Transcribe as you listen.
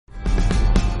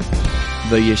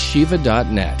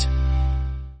theyeshiva.net.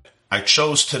 I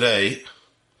chose today,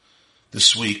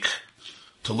 this week,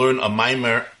 to learn a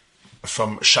maimer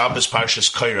from Shabbos Parshas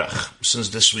Korach, since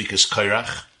this week is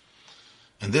Korach.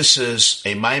 And this is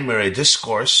a maimer, a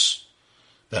discourse,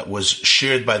 that was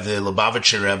shared by the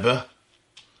Lubavitcher Rebbe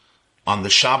on the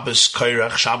Shabbos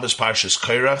Korach, Shabbos Parshas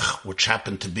Korach, which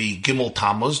happened to be Gimel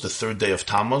Tammuz, the third day of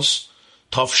Tammuz,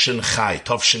 Tovshin Chai,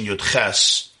 Tovshin Yud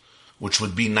Ches, which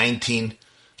would be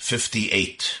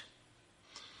 1958.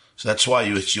 So that's why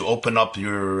you open up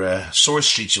your source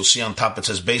sheets, you'll see on top it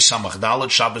says Beis Samach Dalet,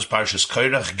 Shabbos Parshas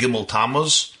Korach, Gimel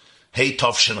Tammuz, Hey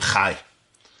Tovshin Chai.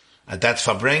 At that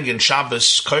Fabreng in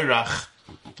Shabbos Korach,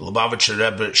 the Lubavitcher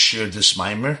Rebbe shared this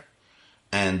maimer,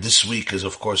 and this week is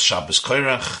of course Shabbos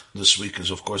Korach. This week is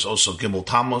of course also Gimel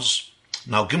Tammuz.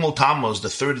 Now Gimel Tammuz, the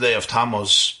third day of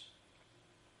Tammuz,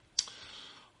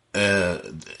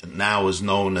 now is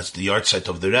known as the yahrzeit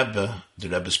of the Rebbe. The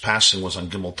Rebbe's passing was on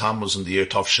Gimel Tammuz in the year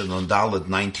Tovshin and Dalet,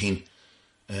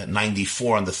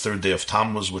 1994, on the third day of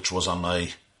Tammuz, which was on a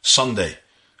Sunday,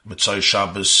 Mitzvah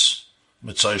Shabbos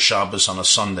on a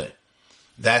Sunday.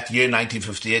 That year,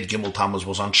 1958, Gimel Tammuz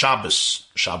was on Shabbos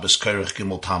Korach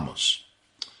Gimel Tammuz.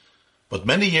 But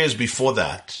many years before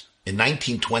that, in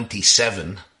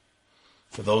 1927,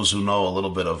 for those who know a little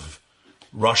bit of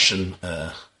Russian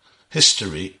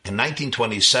history, in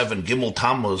 1927, Gimel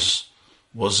Tammuz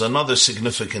was another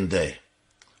significant day.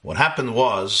 What happened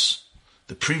was,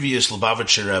 the previous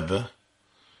Lubavitcher Rebbe,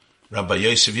 Rabbi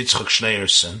Yosef Yitzchak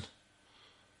Schneerson,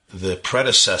 the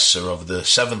predecessor of the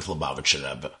seventh Lubavitcher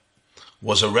Rebbe,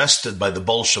 was arrested by the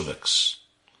Bolsheviks,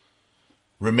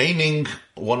 remaining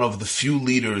one of the few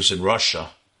leaders in Russia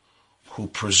who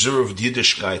preserved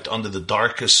Yiddishkeit under the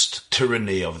darkest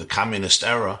tyranny of the communist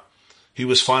era. He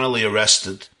was finally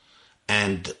arrested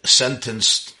and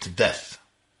sentenced to death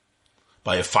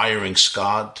by a firing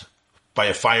squad.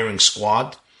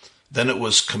 Then it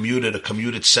was a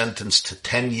commuted sentence to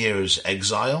 10 years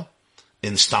exile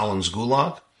in Stalin's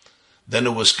Gulag. Then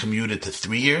it was commuted to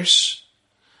 3 years,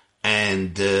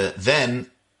 and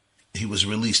then he was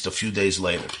released a few days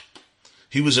later.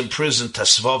 He was imprisoned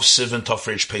Tesvav Sivan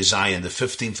Tofresh Pei Zayin, the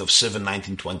 15th of Sivan,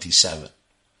 1927,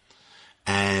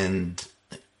 and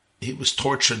he was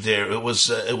tortured there. It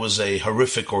was a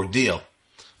horrific ordeal.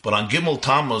 But on Gimel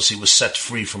Tammuz, he was set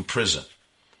free from prison.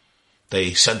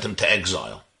 They sent him to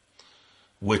exile,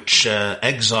 which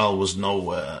exile was no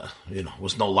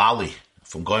lolly.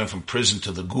 From going from prison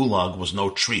to the Gulag was no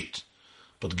treat.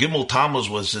 But Gimel Tammuz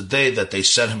was the day that they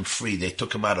set him free. They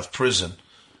took him out of prison,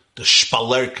 the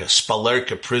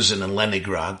Spalerka prison in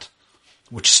Leningrad,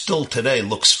 which still today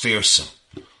looks fearsome.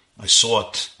 I saw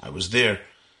it. I was there.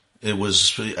 It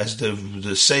was, as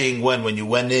the saying went, when you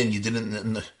went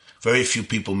in, very few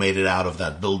people made it out of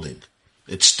that building.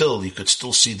 You could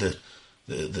still see the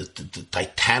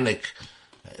titanic,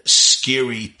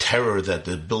 scary terror that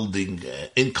the building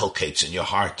inculcates in your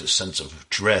heart, a sense of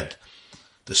dread.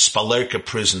 The Spalerka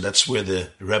prison, that's where the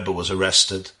Rebbe was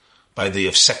arrested by the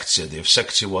Yevsektia. The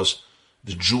Yevsektia was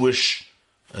the Jewish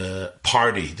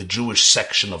party, the Jewish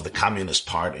section of the Communist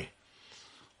Party,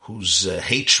 whose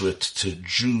hatred to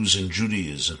Jews and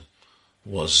Judaism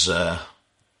was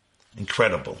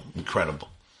incredible.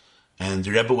 And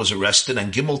the Rebbe was arrested,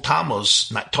 and Gimel Tammuz,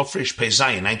 Tofresh Pei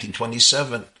Zayin,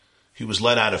 1927, he was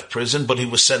let out of prison, but he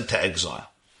was sent to exile.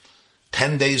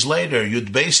 10 days later, Yud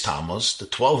Beis Tammuz, the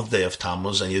 12th day of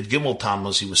Tammuz, and Yud Gimel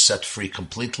Tammuz, he was set free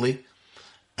completely,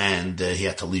 and he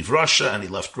had to leave Russia, and he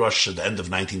left Russia at the end of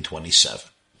 1927.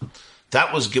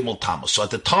 That was Gimel Tammuz. So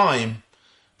at the time,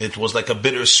 it was like a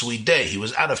bittersweet day. He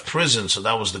was out of prison, so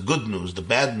that was the good news. The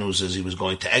bad news is he was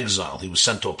going to exile. He was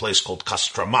sent to a place called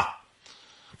Kostroma.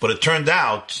 But it turned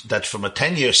out that from a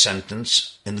 10-year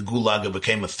sentence in the Gulag, it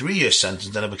became a 3-year sentence,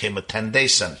 then it became a 10-day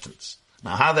sentence.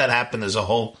 Now, how that happened is a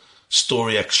whole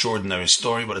story, extraordinary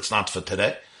story, but it's not for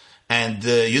today. And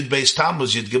Yud Beis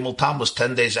Tammuz, Yud Gimel Tammuz,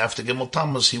 10 days after Gimel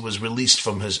Tammuz, he was released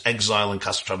from his exile in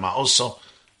Kostroma also,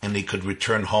 and he could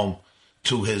return home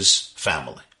to his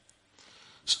family.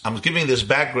 So I'm giving this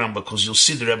background because you'll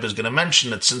see the Rebbe is going to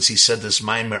mention it, since he said this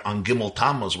maimer on Gimel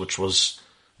Tammuz, which was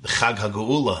the Chag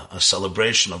HaGeula, a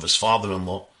celebration of his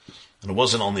father-in-law. And it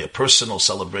wasn't only a personal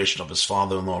celebration of his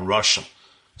father-in-law in Russia.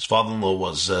 His father-in-law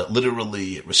was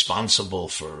literally responsible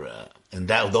for, in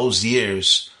those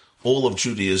years, all of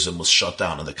Judaism was shut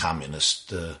down in the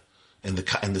communist, in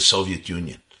the Soviet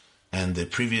Union. And the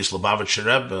previous Lubavitcher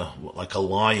Rebbe, like a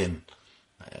lion,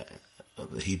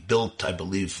 he built, I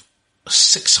believe,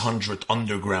 600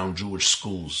 underground Jewish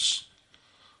schools,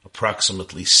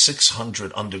 approximately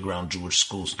 600 underground Jewish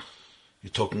schools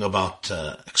You're talking about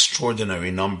extraordinary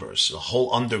numbers, a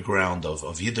whole underground of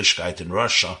Yiddishkeit in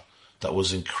Russia that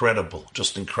was incredible,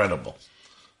 just incredible.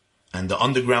 And the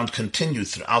underground continued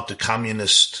throughout the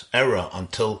communist era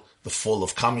until the fall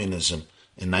of communism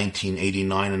in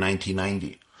 1989 and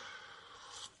 1990.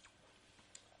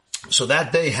 So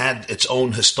that day had its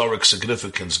own historic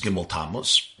significance, Gimel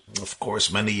Tammuz. Of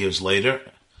course, many years later,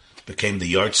 became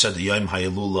the Yartzeit, the Yom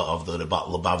HaYelula of the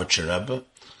Lubavitcher Rebbe.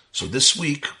 So this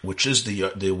week, which is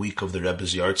the week of the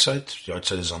Rebbe's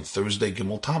Yartzeit is on Thursday,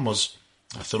 Gimel Tammuz,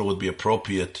 I thought it would be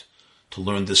appropriate to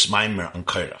learn this Maimer on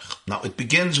Kairach. Now, it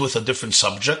begins with a different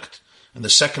subject, and the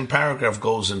second paragraph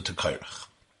goes into Kairach.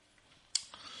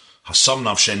 Hasam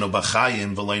nafshenu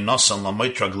b'chayim v'lei nasan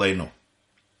lamoit ragleinu.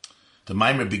 The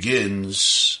Maimer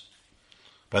begins,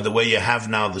 by the way, you have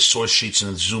now the source sheets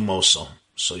in Zoom also.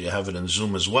 So you have it in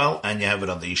Zoom as well, and you have it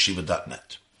on the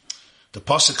yeshiva.net. The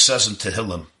pasuk says in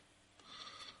Tehillim,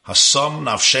 Hasam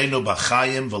nafshenu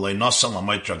b'chayim v'lei nasan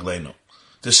lamoit ragleinu.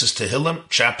 This is Tehillim,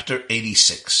 chapter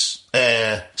 66,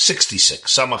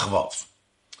 Samach Vav.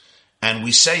 And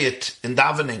we say it in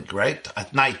davening, right?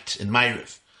 At night, in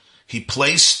Ma'ariv. He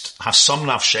placed Hasam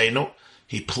nafshenu,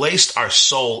 he placed our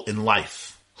soul in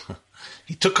life.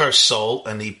 He took our soul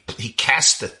and he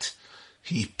cast it.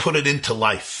 He put it into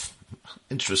life.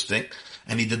 Interesting.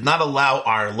 And he did not allow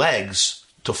our legs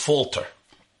to falter.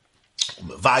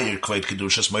 Vayir kveit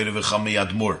kedushas meire v'chami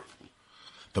admur.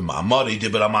 B'ma'amari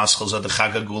dibur ha'maschal zad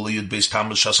chag hagula yud beis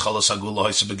tammuz shas chalas hagula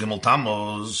hoyse begimel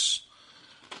tammuz.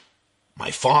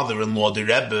 My father-in-law, the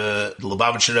Rebbe, the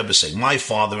Lubavitcher Rebbe saying, my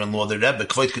father-in-law, the Rebbe,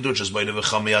 kveit kedushas meire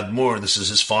v'chami admur, this is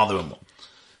his father-in-law,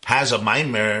 has a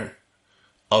maimer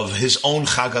of his own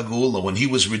Chag HaGeula when he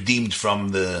was redeemed from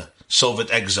the Soviet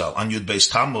exile on Yud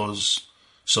Beis Tammuz.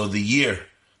 So the year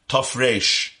Tov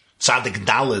Reish Tzadik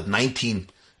Daled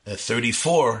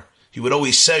 1934, he would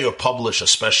always say or publish a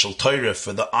special Torah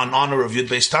for the on honor of Yud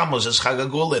Beis Tammuz as Chag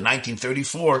HaGeula. In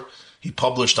 1934, he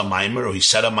published a maimer, or he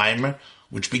said a maimer,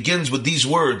 which begins with these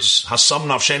words: Hasam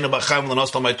nafshenu b'chayim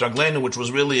l'nos l'mayit ragleinu, which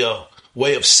was really a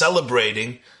way of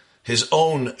celebrating his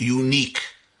own unique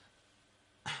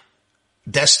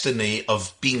destiny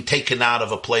of being taken out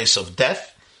of a place of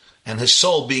death and his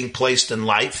soul being placed in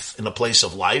life, in a place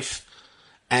of life,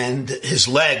 and his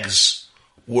legs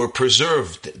were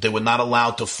preserved. They were not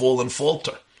allowed to fall and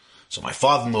falter. So my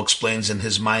father-in-law explains in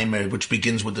his Maimer, which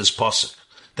begins with this pasuk,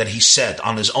 that he said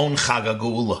on his own Chag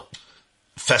HaGeula,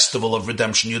 Festival of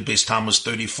Redemption, Yud Beis Tammuz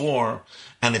 34,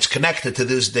 and it's connected to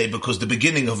this day because the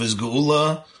beginning of his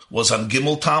Geula was on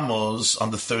Gimel Tammuz,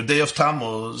 on the third day of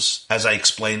Tammuz, as I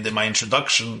explained in my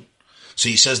introduction. So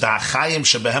he says, "Ha'chayim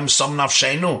shebehem sam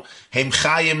nafshenu, hem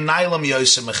chayim nailam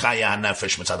yosem mechaya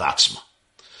hanefesh mitzad atzma."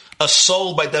 A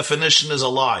soul, by definition, is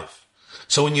alive.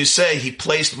 So when you say, he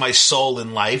placed my soul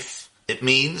in life, it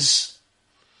means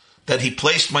that he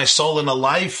placed my soul in a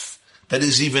life that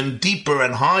is even deeper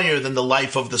and higher than the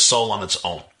life of the soul on its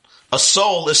own. A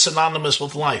soul is synonymous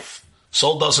with life.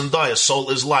 Soul doesn't die. A soul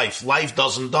is life. Life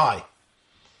doesn't die.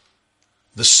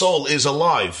 The soul is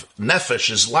alive. Nefesh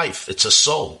is life. It's a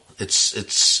soul. It's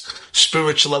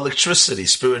spiritual electricity,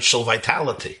 spiritual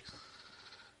vitality,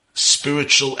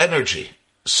 spiritual energy.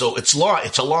 So it's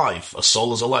alive. A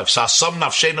soul is alive. Sasam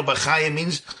nafshenu b'chayim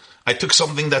means I took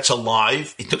something that's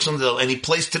alive. He took something and he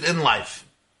placed it in life.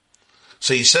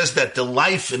 So he says that the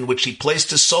life in which he placed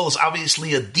his soul is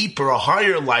obviously a deeper, a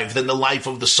higher life than the life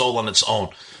of the soul on its own.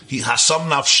 Hasam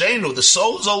nafshenu, the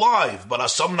soul is alive, but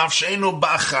hasam nafshenu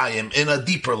b'chayim, in a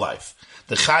deeper life.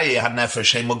 The chaye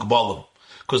hanefesh he mugbalim,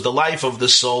 because the life of the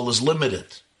soul is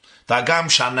limited. Dagam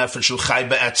shanefesh hu chay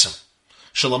be'etzem.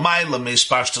 Shalamayla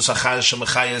meispashtas hachayes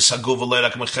shemechayes haguv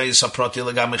v'leirak mechayes haproti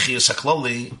legam mechayes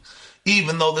haklali,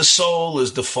 even though the soul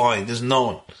is defined, is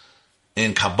known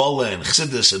in Kabbalah and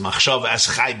Chassidus and Machshav as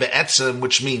Chai Be'etzem,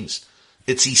 which means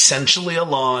it's essentially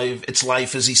alive, its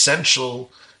life is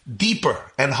essential,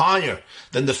 deeper and higher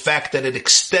than the fact that it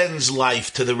extends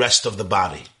life to the rest of the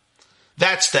body.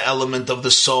 That's the element of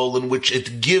the soul in which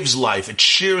it gives life, it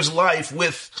shares life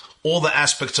with all the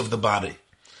aspects of the body.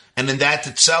 And in that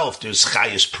itself, there's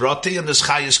Chayes Prati and there's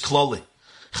Chayes Kloli.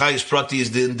 Chayes Prati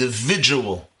is the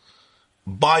individual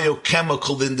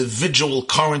biochemical, the individual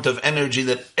current of energy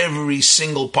that every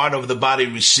single part of the body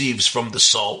receives from the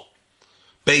soul,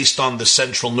 based on the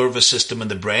central nervous system in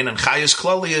the brain. And Chayes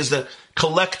Klali is the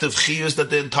collective chiyus that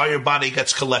the entire body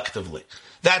gets collectively.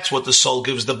 That's what the soul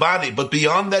gives the body. But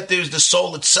beyond that, there's the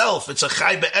soul itself. It's a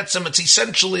Chai Be'etzem. It's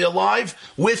essentially alive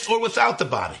with or without the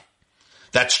body.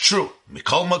 That's true.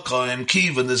 Mikol Makoyim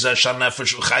Kivan the Zeshan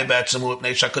Nefesh Chai Be'etzem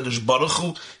Upnei Shakadosh Baruch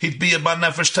Hu Hitbiya Ba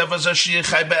Nefesh Teva Zeshiyah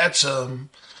Chai Be'etzem.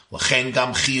 L'chein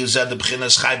gam chiyuv zeh de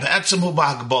b'chinas chai be'etzem hu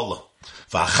b'hagbola.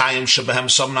 V'achayim shebehem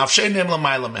som nafshenim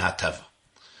l'mayla mehateva.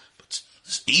 But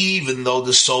even though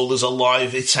the soul is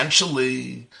alive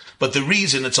essentially, but the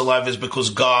reason it's alive is because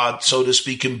God, so to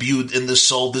speak, imbued in the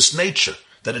soul this nature,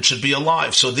 that it should be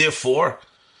alive. So therefore,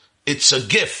 it's a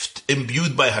gift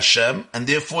imbued by Hashem, and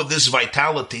therefore this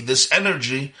vitality, this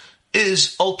energy,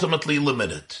 is ultimately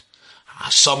limited.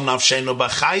 Hasam nafshenu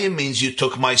b'chayim means you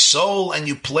took my soul and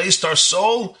you placed our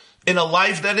soul in a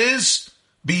life that is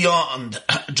beyond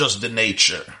just the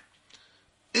nature.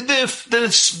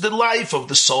 The life of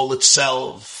the soul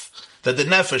itself, that the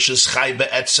nefesh is chai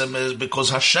be'etzem, is because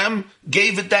Hashem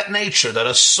gave it that nature, that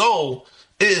a soul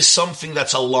is something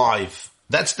that's alive.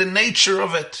 That's the nature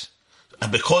of it.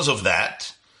 And because of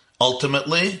that,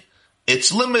 ultimately,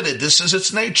 it's limited. This is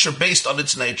its nature, based on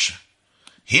its nature.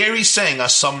 Here he's saying,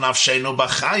 Asam nafshenu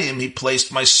b'chayim, he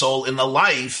placed my soul in a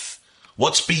life,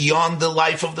 what's beyond the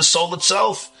life of the soul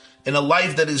itself, in a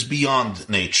life that is beyond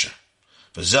nature.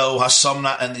 V'zeu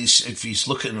hasamna, and if he's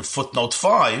looking at footnote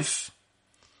 5,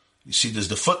 you see there's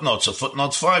the footnote. So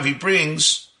footnote 5 he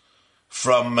brings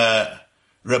from Rabbi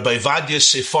Ovadia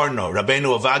Sefarno.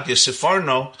 Rabbeinu Ovadia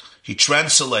Sefarno, he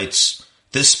translates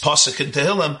this pasuk in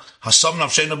Tehillim, Hasam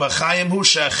nafshenu b'chayim hu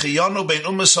she'achiyanu bein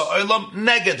umas ha'olam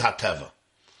neged hateva.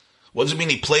 What does it mean?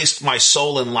 He placed my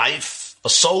soul in life. A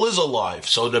soul is alive.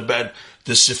 So the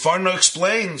Sefarno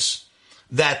explains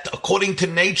that according to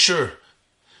nature,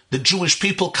 the Jewish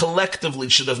people collectively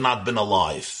should have not been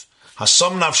alive.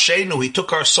 Hasam nafshenu, he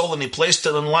took our soul and he placed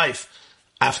it in life.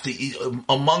 After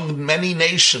among many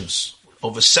nations,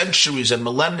 over centuries and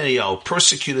millennia,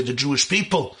 persecuted the Jewish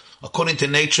people. According to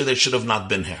nature, they should have not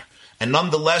been here. And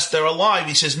nonetheless, they're alive.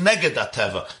 He says, neged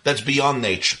ateva, that's beyond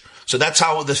nature. So that's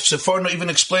how the Sefarno even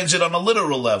explains it on a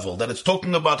literal level, that it's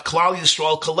talking about Klal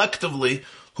Yisrael collectively,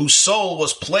 whose soul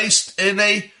was placed in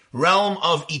a realm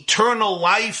of eternal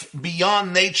life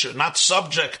beyond nature, not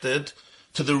subjected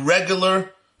to the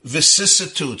regular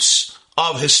vicissitudes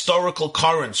of historical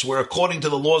currents, where according to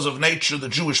the laws of nature, the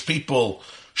Jewish people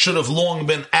should have long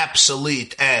been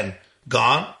obsolete and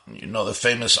gone. You know the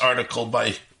famous article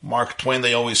by Mark Twain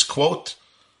they always quote,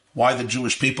 why the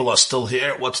Jewish people are still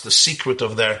here, what's the secret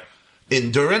of their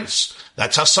endurance.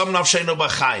 That's Hasam nafshenu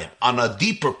b'chayim. On a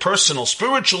deeper personal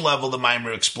spiritual level, the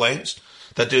Maimer explains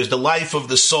that there's the life of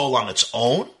the soul on its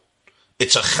own.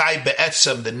 It's a chai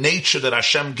be'etzem, the nature that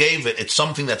Hashem gave it. It's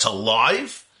something that's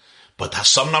alive. But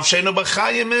Hasam nafshenu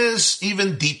b'chayim is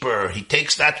even deeper. He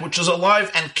takes that which is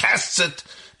alive and casts it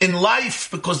in life,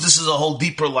 because this is a whole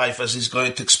deeper life, as he's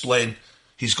going to explain.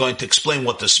 He's going to explain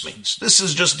what this means. This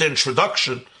is just the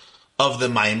introduction of the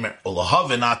Maimer.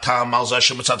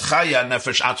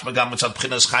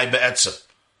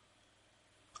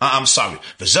 I'm sorry.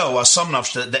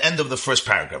 The end of the first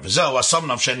paragraph. And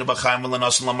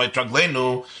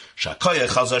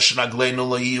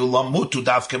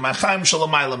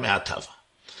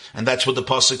that's what the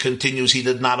pasuk continues. He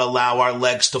did not allow our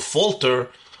legs to falter.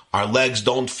 Our legs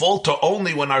don't falter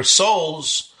only when our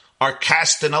souls are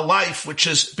cast in a life which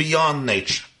is beyond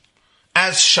nature,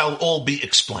 as shall all be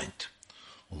explained.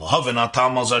 And that's what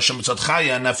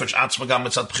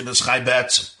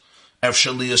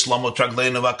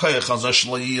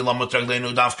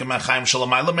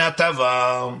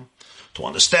to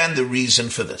understand the reason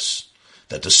for this,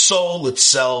 that the soul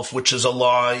itself, which is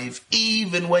alive,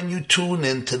 even when you tune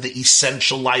into the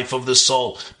essential life of the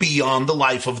soul, beyond the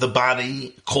life of the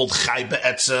body, called chai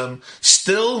be'etzem,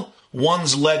 still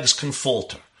one's legs can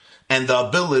falter. And the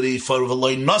ability for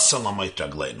v'loi nasan l'mayit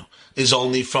ragleinu is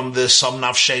only from the Sam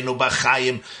nafshenu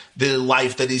b'chayim, the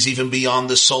life that is even beyond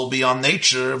the soul, beyond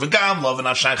nature, v'gam lov and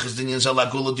hashayches dinyan zel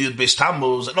agula diyud beis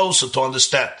tammuz, and also to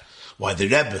understand why the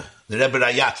Rebbe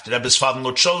Rayat, the Rebbe's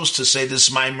father-in-law, chose to say this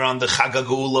Maimer on the Chag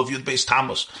HaGeula of Yud Beis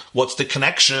Tammuz. What's the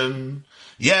connection?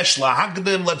 Yesh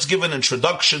lahagdim, let's give an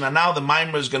introduction, and now the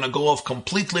Maimer is going to go off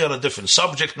completely on a different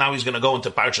subject. Now he's going to go into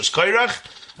Parshas Korach,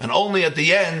 and only at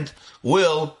the end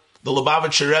will the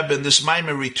Lubavitcher Rebbe in this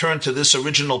Maimer return to this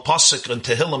original pasuk in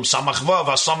Tehillim, Samach Vav,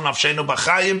 Hasam nafshenu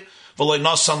b'chayim, v'loi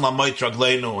nasan l'mayit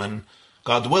ragleinu. And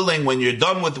God willing, when you're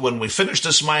done with, when we finish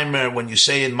this Maimer, when you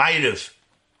say in Ma'ariv,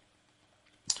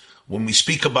 when we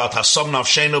speak about Hasam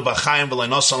nafshenu b'chayim v'loi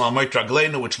nasan l'mayit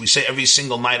ragleinu, which we say every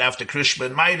single night after Krishma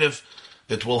and Ma'ariv,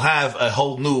 it will have a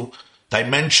whole new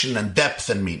dimension and depth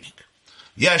and meaning.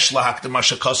 Yesh lahakdim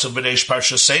hashakasav b'reish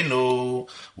parshaseinu.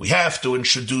 We have to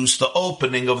introduce the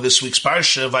opening of this week's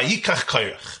parsha, Vayikach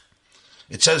Korach.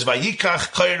 It says,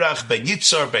 Vayikach Korach ben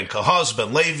Yitzhar ben Kahaz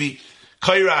ben Levi.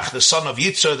 Korach, the son of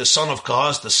Yitzhar, the son of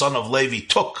Kahaz, the son of Levi,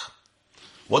 took.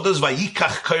 What does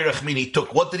Vayikach Korach mean? He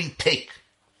took. What did he take?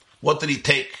 What did he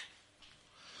take?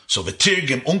 So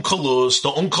V'tirgim Onkelos,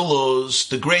 the Onkelos,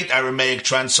 the great Aramaic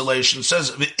translation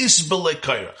says V'isbele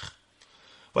Kairach.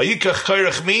 Vayikach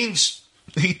Kairach means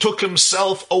he took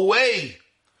himself away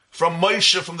from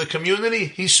Moshe, from the community.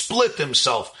 He split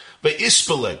himself.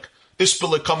 V'isbeleg.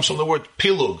 Isbeleg comes from the word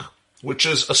pilug, which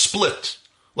is a split.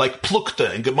 Like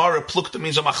plukta. In Gemara, plukta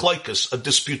means a machlaikas, a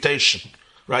disputation.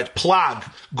 Right? Plag,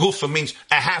 gufa means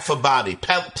a half a body.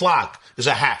 Plag is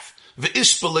a half.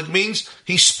 V'isbeleg means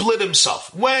he split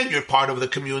himself. When you're part of the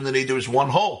community, there is one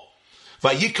whole.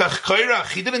 Vayikach Kairach,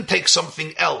 he didn't take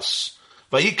something else.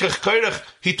 Vayikach Kairach,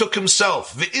 he took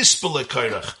himself. V'isbeleg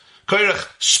Kairach. Kairach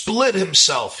split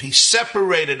himself. He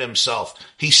separated himself.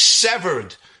 He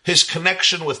severed his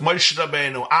connection with Moshe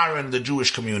Rabbeinu, Aaron, the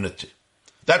Jewish community.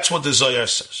 That's what the Zohar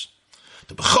says.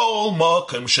 The b'chol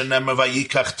mokem shenemar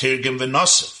vayikach tirgim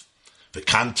v'nosiv,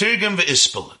 v'kan tirgim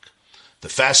v'ispelik. The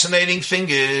fascinating thing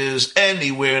is,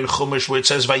 anywhere in Chumash where it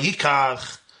says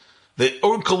vayikach, the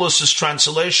Onkelos'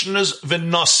 translation is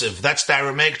v'nosiv. That's the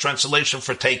Aramaic translation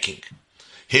for taking.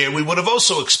 Here we would have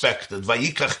also expected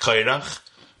vayikach kairach,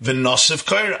 v'nosiv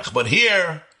kairach. But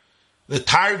here, the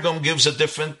Targum gives a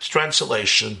different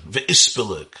translation,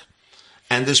 v'ispelik.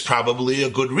 And there's probably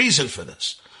a good reason for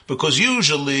this. Because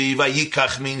usually,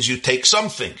 vayikach means you take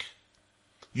something.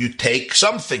 You take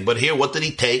something. But here, what did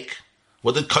he take?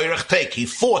 What did Kairach take? He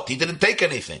fought. He didn't take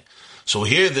anything. So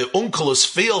here, the Onkelos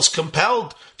feels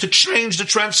compelled to change the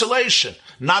translation.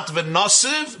 Not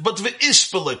v'nosiv, but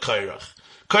v'ispelik Kairach.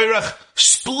 Kairach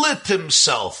split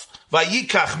himself.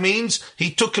 Vayikach means he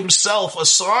took himself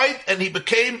aside and he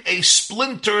became a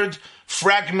splintered,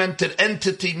 fragmented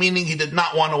entity, meaning he did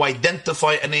not want to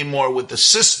identify anymore with the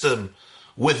system,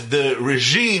 with the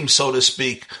regime, so to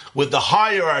speak, with the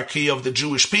hierarchy of the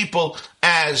Jewish people,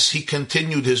 as he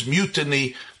continued his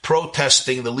mutiny,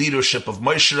 protesting the leadership of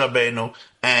Moshe Rabbeinu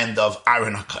and of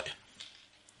Aaron HaKohen.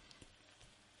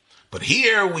 But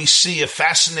here we see a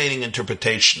fascinating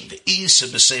interpretation. The Isa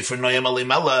b'Sefer Noam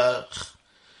Elimelech.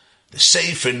 The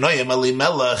Sefer Noam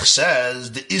Elimelech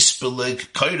says, the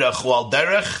Ispelik Kairach Wal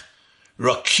Derech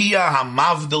Rakia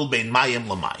HaMavdil Bein Mayim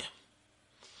L'Mayim.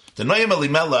 The Noam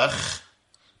Elimelech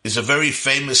is a very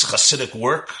famous Hasidic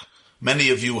work. Many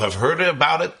of you have heard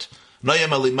about it.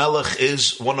 Noam Elimelech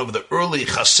is one of the early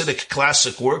Hasidic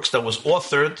classic works that was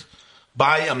authored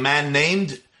by a man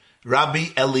named Rabbi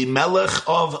Elimelech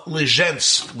of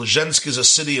Lizhensk. Lizhensk is a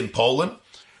city in Poland.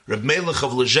 Reb Melech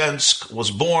of Lizhensk was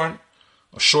born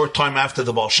a short time after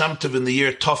the Baal Shem Tov in the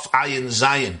year Tov Ayin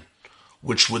Zayin,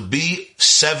 which would be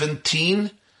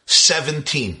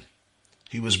 1717.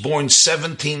 He was born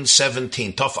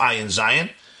 1717, Tov Ayin Zayin,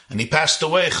 and he passed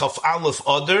away Chaf Aleph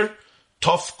Adar,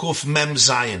 Tov Kuf Mem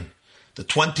Zayin, the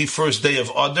 21st day of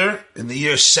Adar in the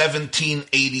year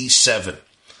 1787.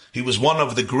 He was one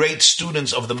of the great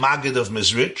students of the Maggid of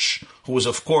Mezrich, who was,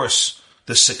 of course,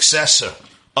 the successor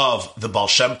of the Baal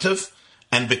Shem Tov,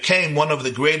 and became one of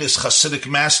the greatest Hasidic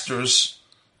masters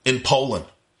in Poland.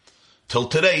 Till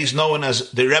today, he's known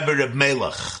as the Rebbe Reb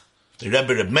Melech. The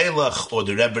Rebbe Reb Melech, or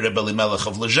the Rebbe Reb Elimelech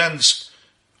of Lizhensk.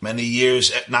 Many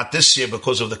years, not this year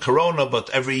because of the corona, but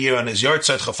every year on his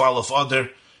yahrzeit, Chaf Aleph Adar,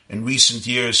 in recent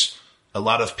years, a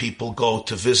lot of people go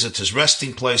to visit his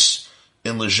resting place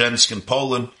in Lizhensk in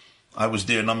Poland. I was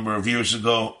there a number of years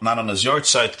ago, not on his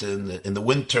yahrzeit, in the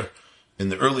winter, in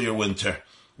the earlier winter,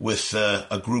 with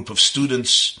a group of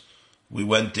students. We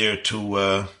went there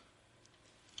to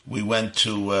visit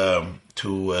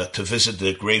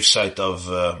the gravesite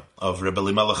of Rebbe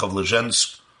Elimelech of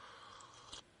Lizhensk.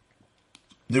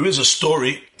 There is a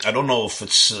story. I don't know if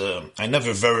it's. I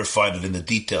never verified it in the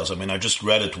details. I mean, I just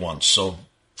read it once, so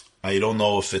I don't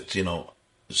know if it.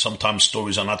 Sometimes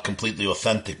stories are not completely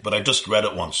authentic, but I just read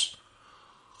it once.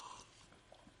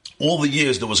 All the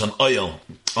years there was an oil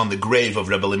on the grave of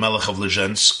Rebbe Elimelech of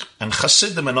Lizhensk, and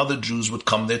Hasidim and other Jews would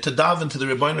come there to daven to the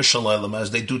Rebbeinu Shalom,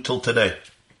 as they do till today.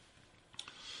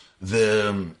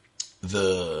 The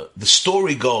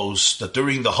story goes that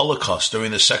during the Holocaust, during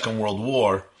the Second World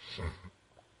War,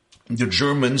 the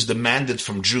Germans demanded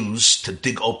from Jews to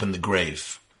dig open the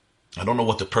grave. I don't know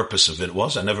what the purpose of it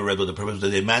was. I never read what the purpose was.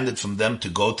 They demanded from them to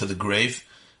go to the grave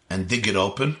and dig it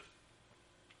open.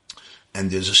 And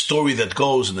there's a story that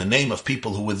goes in the name of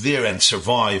people who were there and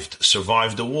survived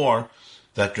the war,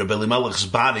 that Rebbe Elimelech's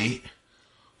body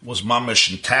was mamish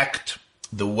intact,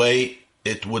 the way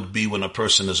it would be when a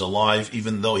person is alive,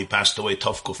 even though he passed away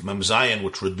Tov Kuf Mem Zayin,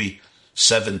 which would be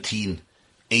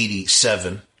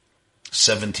 1787.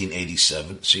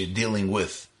 So you're dealing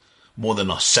with more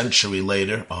than a century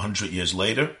later, 100 years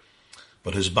later,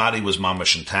 but his body was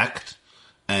mamish intact.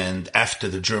 And after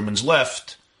the Germans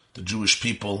left, the Jewish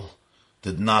people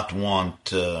did not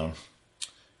want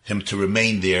him to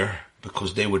remain there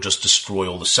because they would just destroy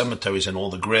all the cemeteries and all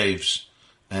the graves,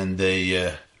 and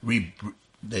they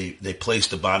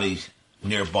placed the body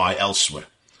nearby elsewhere.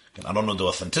 And I don't know the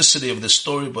authenticity of this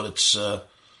story, but it's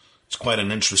quite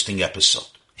an interesting episode.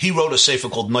 He wrote a sefer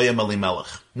called Noyam Elimelech.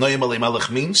 Noyam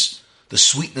Elimelech means the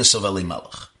sweetness of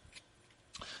Elimelech.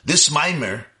 This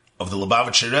Maimer of the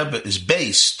Lubavitcher Rebbe is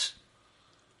based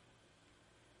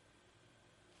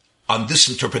on this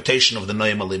interpretation of the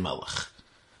Noyam Elimelech.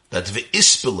 That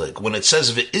Ve'ispilig, when it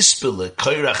says Ve'ispilig,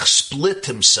 Korach split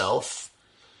himself,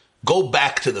 go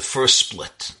back to the first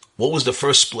split. What was the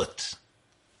first split?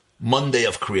 Monday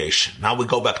of creation. Now we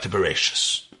go back to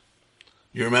Bereshis.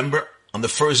 You remember? On the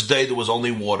first day there was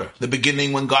only water. The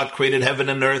beginning when God created heaven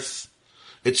and earth.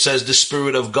 It says the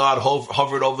Spirit of God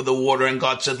hovered over the water and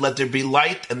God said, let there be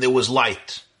light, and there was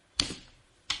light.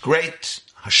 Great.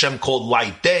 Hashem called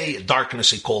light day,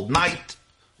 darkness he called night.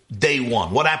 Day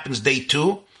one. What happens day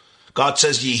two? God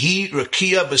says, Yehi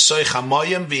Rekia b'soich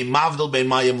hamayim v'imavdil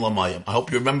b'mayim lamayim. I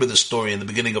hope you remember the story in the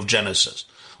beginning of Genesis.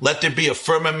 Let there be a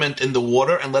firmament in the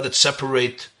water and let it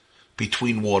separate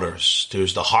between waters.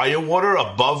 There's the higher water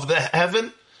above the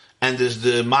heaven, and there's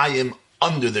the mayim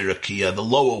under the Rekia, the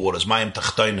lower waters, mayim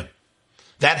tachtoinim.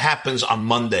 That happens on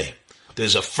Monday.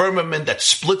 There's a firmament that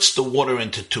splits the water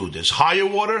into two. There's higher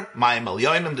water, mayim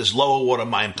elyonim, there's lower water,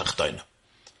 mayim tachtoinim.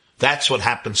 That's what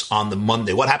happens on the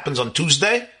Monday. What happens on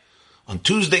Tuesday? On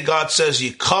Tuesday, God says,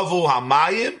 Yikavu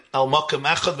hamayim el makom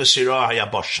echad v'sirah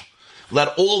hayabasha.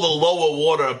 Let all the lower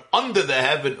water under the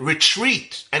heaven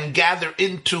retreat and gather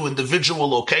into individual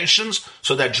locations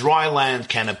so that dry land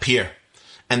can appear.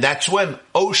 And that's when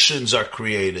oceans are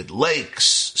created,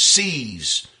 lakes,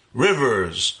 seas,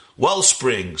 rivers, well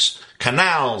springs,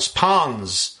 canals,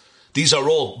 ponds. These are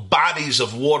all bodies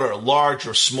of water, large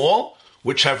or small,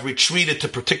 which have retreated to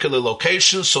particular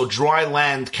locations so dry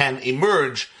land can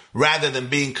emerge rather than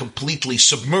being completely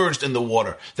submerged in the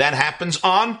water. That happens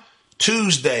on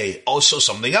Tuesday. Also,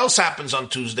 something else happens on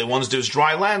Tuesday. Once there's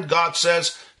dry land, God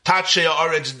says, Tachea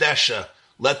Aretz Desha,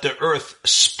 let the earth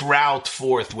sprout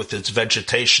forth with its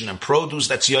vegetation and produce.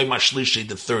 That's Yom HaShlishi,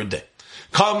 the third day.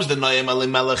 Comes the Noyam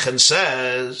Elimelech and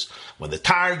says, when the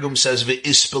Targum says,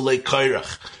 Ve'ispelei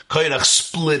Korach, Korach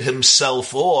split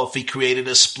himself off. He created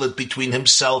a split between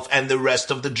himself and the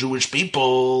rest of the Jewish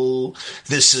people.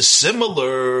 This is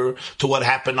similar to what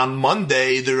happened on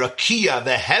Monday, the Rakia,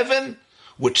 the heaven,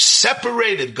 which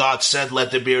separated. God said,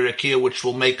 let there be a Rakia, which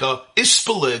will make a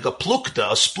Ispelig, a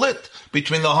Plukta, a split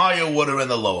between the higher water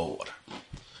and the lower water.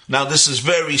 Now this is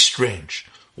very strange.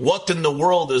 What in the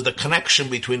world is the connection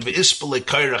between Ve'ispelei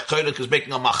Korach? Korach is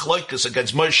making a machloikus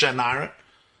against Moshe and Aaron.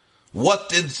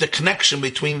 What is the connection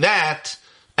between that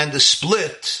and the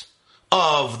split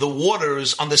of the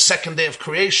waters on the second day of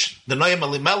creation? The Noyam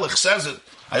Elimelech says it.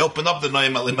 I opened up the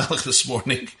Noyam Elimelech this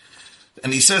morning,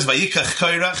 and he says, Vayikach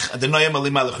Korach, the Noyam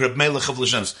Elimelech, Reb Melech of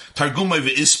Lezhensk, Targumai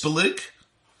Ve'ispelig.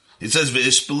 It says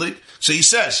Ve'ispelig. So he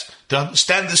says, to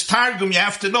understand this Targum, you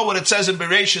have to know what it says in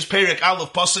Bereshis, Perek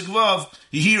Aleph, Pasuk Vav,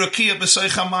 Yehi Rakia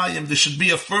b'soich hamayim. There should be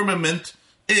a firmament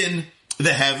in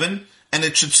the heaven, and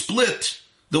it should split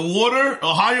the water,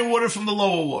 a higher water from the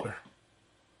lower water.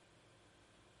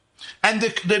 And the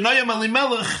Noyam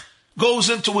Elimelech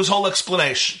goes into his whole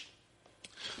explanation.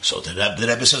 So the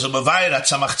Rebbe says, Mavayir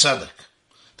Tzemach Tzedek.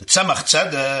 The Tzemach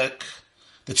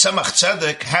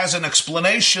Tzedek has an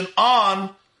explanation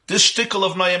on this shtickle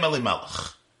of Noyam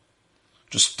Elimelech.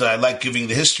 Just I like giving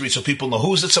the history so people know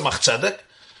who's the Tzemach Tzedek.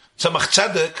 Tzemach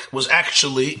Tzedek was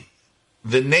actually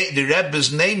the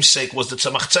Rebbe's namesake was the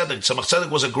Tzemach Tzedek. Tzemach Tzedek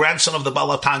was a grandson of the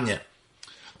Baal HaTanya.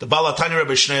 The Baal HaTanya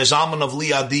Rebbe Shneur Zalman of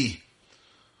Liadi,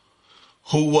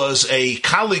 who was a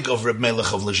colleague of Reb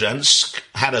Melech of Lezhensk,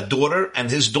 had a daughter,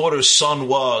 and his daughter's son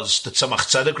was the Tzemach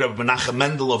Tzedek, Rebbe Menachem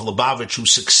Mendel of Lubavitch, who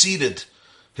succeeded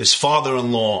his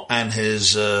father-in-law and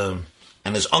his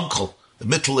uncle, the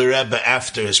Mittler Rebbe,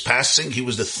 after his passing. He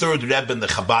was the third Rebbe in the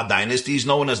Chabad dynasty. He's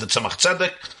known as the Tzemach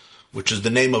Tzedek, which is the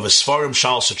name of his Sfarim,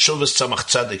 Shal Setshuvas Tzemach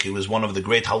Tzedek. He was one of the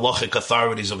great halachic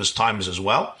authorities of his times as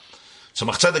well.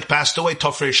 Tzemach Tzedek passed away,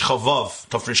 Tofresh Chavav.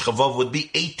 Tofresh Chavav would be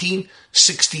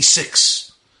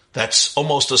 1866. That's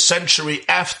almost a century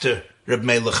after Reb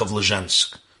Melech of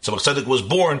Lezhensk. Tzemach Tzedek was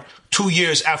born 2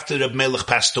 years after Reb Melech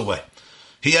passed away.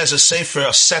 He has a sefer,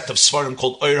 a set of Sfarim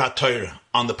called Oir HaTorah,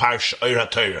 on the parsha, Oir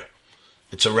HaTorah.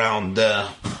 It's around,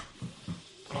 I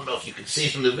don't know if you can see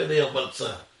it in the video, but it's,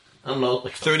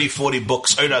 like 30, 40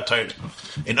 books, Oir HaTorah.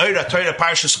 In Oir HaTorah,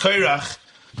 Parshas Korach,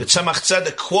 the Tzemach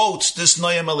Tzedek quotes this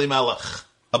Noyam Elimelech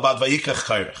about Vayikach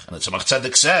Korach. And the Tzemach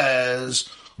Tzedek says,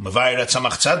 Mavayir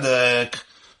Tzemach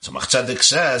Tzedek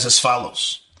says as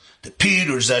follows. The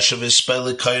Peter Zeshav is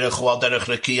Spele Kairach Wal Derech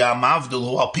Rekiya Mavdil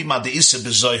Hu Al Pima De Issa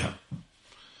Bezoyha.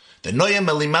 The Noam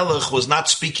Elimelech was not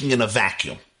speaking in a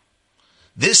vacuum.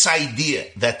 This idea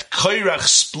that Kairach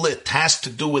split has to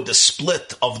do with the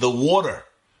split of the water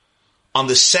on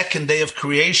the second day of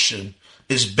creation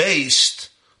is based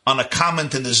on a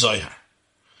comment in the Zohar.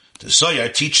 The Zohar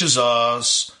teaches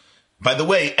us, by the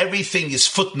way, everything is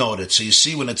footnoted. So you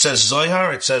see when it says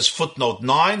Zohar, it says footnote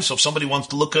 9. So if somebody wants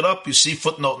to look it up, you see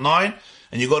footnote 9,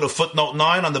 and you go to footnote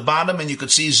 9 on the bottom, and you can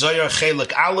see Zohar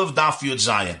Chelik Aleph Daf Yud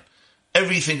Zayin.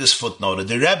 Everything is footnoted.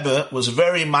 The Rebbe was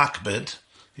very makbid.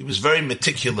 He was very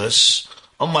meticulous,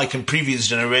 unlike in previous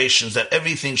generations, that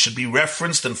everything should be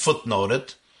referenced and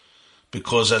footnoted,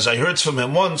 because as I heard from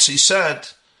him once, he said,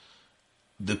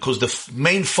 because the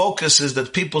main focus is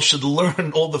that people should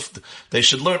learn all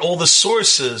the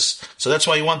sources. So that's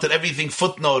why he wanted everything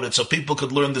footnoted, so people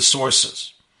could learn the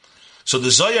sources. So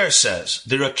the Zohar says,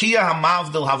 the Rakiya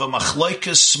HaMavdil have a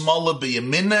machloikes smola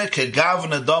b'yamina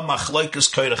kegavna da machloikes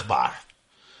koirach bar.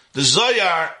 The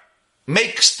Zohar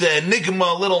makes the enigma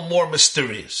a little more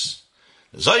mysterious.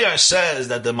 The Zohar says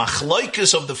that the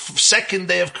machloikes of the second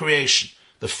day of creation,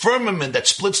 the firmament that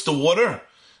splits the water,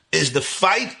 is the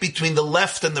fight between the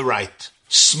left and the right.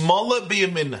 Smola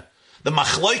b'yamina. The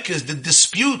machloikes, the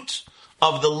dispute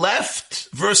of the left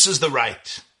versus the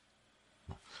right.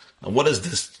 Now what is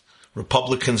this?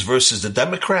 Republicans versus the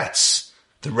Democrats,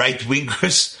 the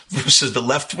right-wingers versus the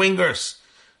left-wingers,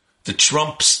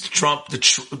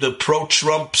 the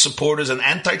pro-Trump supporters and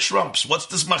anti-Trumps. What's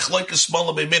this machloikes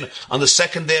smola b'yamina? On the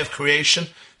second day of creation,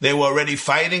 they were already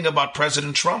fighting about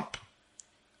President Trump.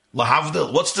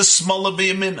 Lahavdil, what's the smola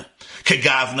b'yamina?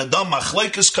 Kegavna da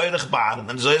machloikes koirach ba'aron.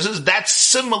 And so it says that's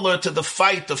similar to the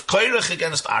fight of Koirach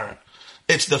against Aaron.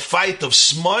 It's the fight of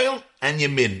Smoil and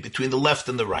Yamin, between the left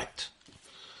and the right.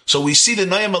 So we see the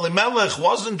Noam Elimelech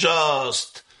wasn't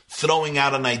just throwing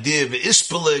out an idea of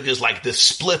Ispelig is like the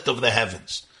split of the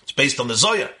heavens. It's based on the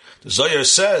Zohar. The Zohar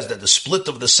says that the split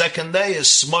of the second day is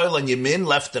Smoil and Yamin,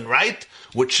 left and right,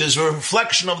 which is a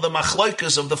reflection of the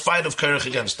machloikas of the fight of Koirach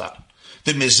against Aaron.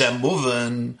 The Mizem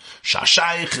Muven,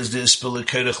 Shashayich is the Ispelig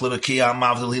Koirach L'Rakiya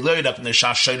Mavdil, he learned up in the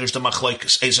Shashayich the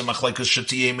machloikas, Eza machloikas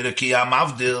Shetiyeh M'Rakiya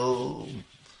Mavdil.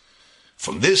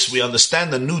 From this we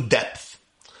understand a new depth.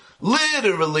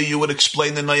 Literally, you would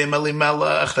explain the Noam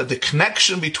Elimelech that the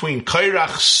connection between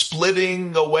Kairach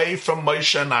splitting away from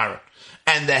Moshe and Aaron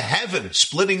and the heaven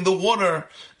splitting the water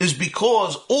is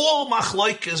because all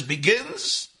machloikas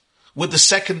begins with the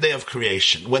second day of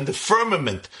creation. When the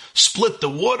firmament split the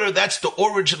water, that's the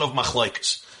origin of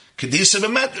machloikas. Kedisa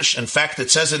b'Medrash. In fact, it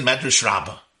says in Medrash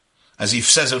Rabbah, as he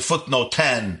says in footnote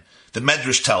 10, the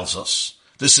Medrash tells us.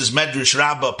 This is Medrash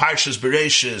Rabbah, Parshas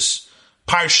Bereshis,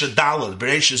 Parsha Dalad,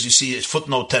 Bereshis, you see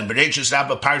footnote 10, Bereshis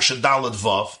Rabbah, Parsha Dalad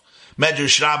Vav,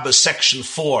 Medrash Rabbah, section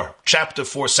 4, chapter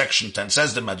 4, section 10,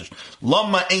 says the Medrash,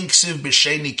 Lama enksiv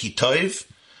b'sheni kitoiv,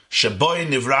 sheboy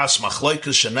nivras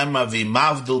machloikas shenema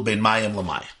v'mavdil ben mayim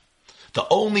l'mayim. The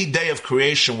only day of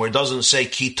creation where it doesn't say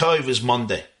kitoiv is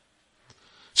Monday.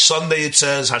 Sunday it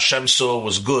says Hashem saw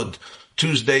was good,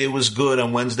 Tuesday it was good,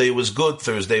 and Wednesday it was good,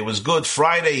 Thursday was good,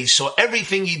 Friday he saw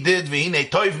everything he did, v'hinei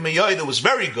toiv miyoid, it was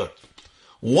very good.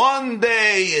 One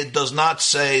day it does not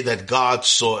say that God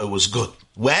saw it was good.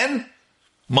 When?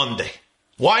 Monday.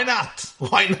 Why not?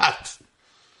 Why not?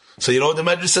 So you know what the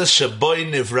Medrash says?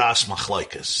 Sheboy nivras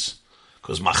machloikas.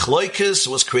 Because machloikas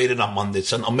was created on Monday.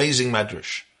 It's an amazing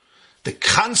Medrash. The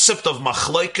concept of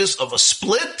machloikas, of a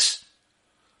split,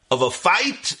 of a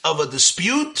fight, of a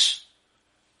dispute,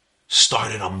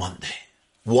 started on Monday.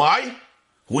 Why?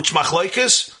 Which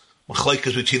machloikas?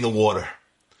 Machloikas between the water.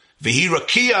 V'hi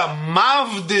rakiya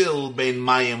mavdil bein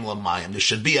mayim l'mayim. There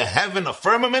should be a heaven, a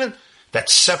firmament that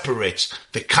separates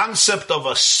the concept of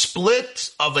a split,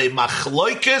 of a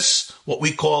machloikis, what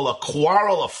we call a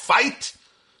quarrel, a fight,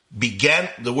 began.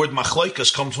 The word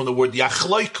machloikis comes from the word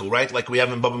yachloiku, right? Like we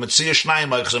have in Baba Metzia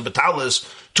Shnayim and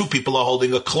Betalis, two people are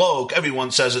holding a cloak. Everyone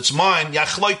says it's mine.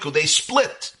 Yachloiku, they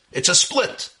split. It's a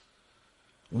split.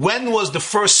 When was the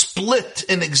first split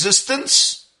in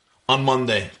existence? On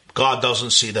Monday. God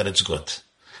doesn't see that it's good.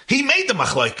 He made the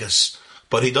machlaikas,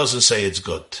 but he doesn't say it's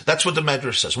good. That's what the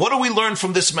Medrash says. What do we learn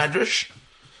from this Medrash?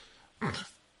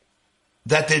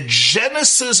 That the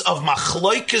genesis of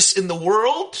machlaikas in the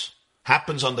world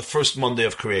happens on the first Monday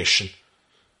of creation.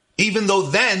 Even though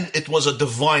then it was a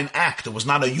divine act. It was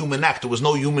not a human act. There was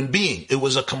no human being. It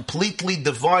was a completely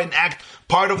divine act,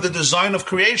 part of the design of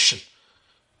creation.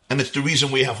 And it's the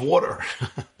reason we have water.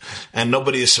 And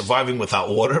nobody is surviving without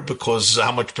water, because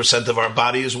how much percent of our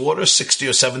body is water? 60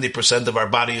 or 70% of our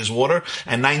body is water,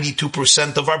 and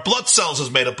 92% of our blood cells is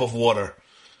made up of water.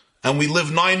 and we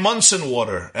live 9 months in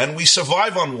water, and we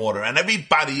survive on water, and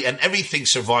everybody and everything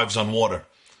survives on water.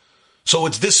 So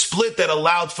it's this split that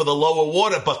allowed for the lower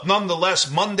water, but nonetheless,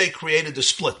 Monday created the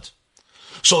split.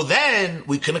 So then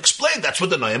we can explain that's what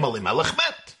the Noam Elimelech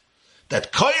meant.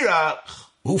 That Korach,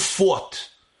 who fought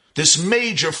this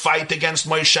major fight against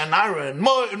Moshe and Aaron,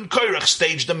 Korach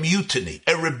staged a mutiny,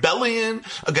 a rebellion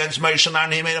against Moshe and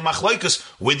Aaron. He made a machlokes.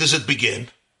 Where does it begin?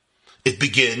 It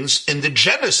begins in the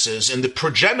genesis, in the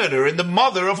progenitor, in the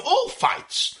mother of all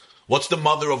fights. What's the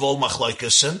mother of all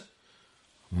machlokes?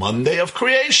 Monday of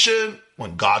creation,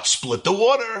 when God split the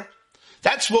water.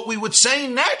 That's what we would say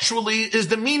naturally is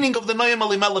the meaning of the Noam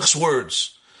Elimelech's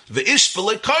words. The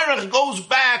Ishbele Korach goes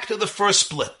back to the first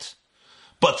split.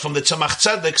 But from the Tzemach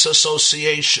Tzedek's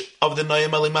association of the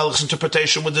Noam Elimelech's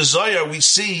interpretation with the Zohar, we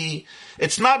see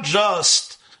it's not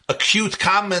just a cute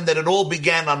comment that it all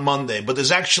began on Monday, but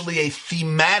there's actually a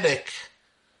thematic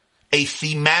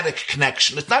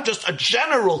connection. It's not just a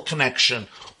general connection.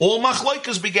 All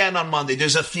machlokes began on Monday.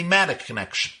 There's a thematic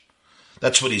connection.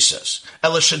 That's what he says.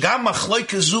 Elashagam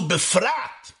machlokes zu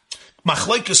befrat.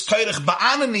 Machlokes Korach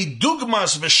ba'anani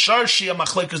dugmas v'sharshi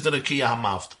machlokes derakiya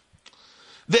hamavd.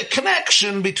 The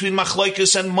connection between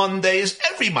machlokes and Monday is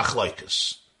every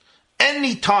machlokes.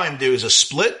 Any time there is a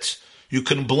split, you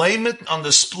can blame it on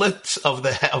the split of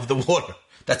the water.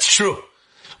 That's true.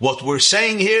 What we're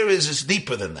saying here is it's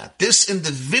deeper than that. This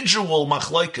individual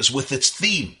machlokes with its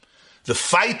theme, the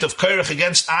fight of Korach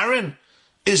against Aaron,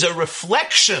 is a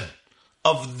reflection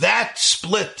of that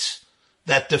split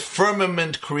that the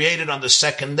firmament created on the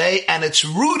second day, and it's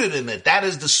rooted in it. That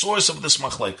is the source of this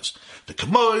machlokes. The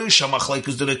Kamosh,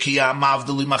 machlokes derakiya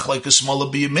mavdeli machlokes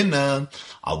smola biyamina,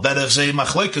 al derech zeh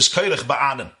machlokes Korach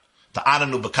ba'anan. The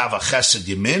Aaron ubekava chesed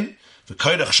yamin, the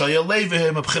Korach shaya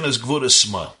levehim abchinas gvuras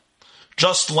small.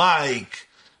 Just like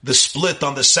the split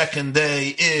on the second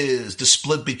day is the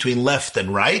split between left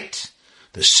and right,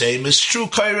 the same is true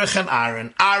Korach and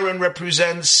Aaron. Aaron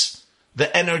represents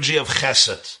the energy of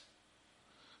chesed.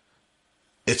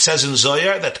 It says in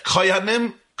Zohar that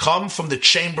Kohanim come from the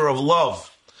chamber of love.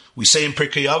 We say in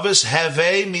Pirkei Avos,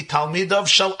 Hevei mitalmidav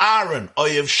shel Aaron,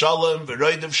 oyev shalom,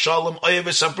 v'roidev shalom, oyev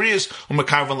esabrius,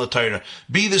 u'mekarvan l'Torah.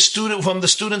 Be the student from the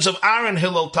students of Aaron,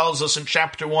 Hillel tells us in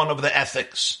chapter 1 of the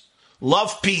Ethics.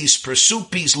 Love peace, pursue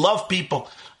peace, love people.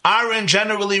 Aaron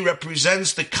generally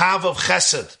represents the kav of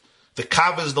chesed. The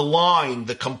kav is the line,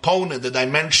 the component, the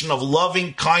dimension of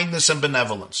loving kindness and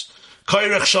benevolence.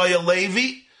 Korach shaya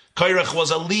Levi, Korach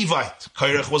was a Levite.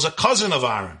 Korach was a cousin of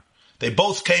Aaron. They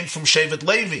both came from Shevet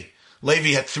Levi. Levi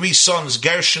had 3 sons,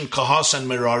 Gershon, Kahas, and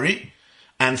Merari.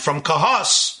 And from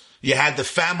Kahas, you had the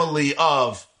family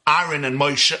of Aaron and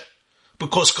Moshe,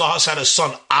 because Kahas had a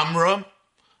son, Amram,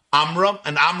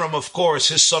 and Amram, of course,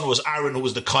 his son was Aaron, who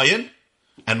was the Kohen,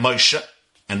 and Moshe,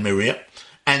 and Miriam.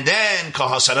 And then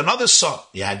Kahas had another son.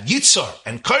 You had Yitzhar,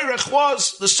 and Korach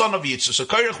was the son of Yitzhar. So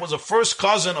Korach was a first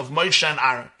cousin of Moshe and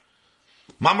Aaron.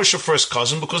 Mamash a first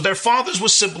cousin, because their fathers were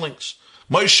siblings.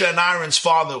 Moshe and Aaron's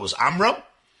father was Amram.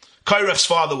 Korach's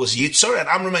father was Yitzhar, and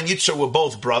Amram and Yitzhar were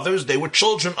both brothers. They were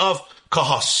children of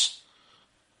Kahas.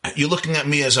 You're looking at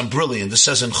me as I'm brilliant. This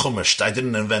says in Chumash. I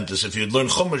didn't invent this. If you'd learned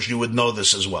Chumash, you would know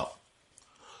this as well.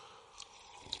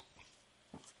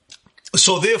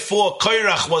 So therefore,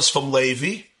 Korach was from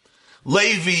Levi.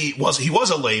 He was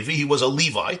a Levi. He was a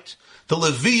Levite. The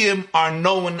Leviim are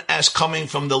known as coming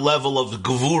from the level of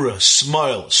Gevura,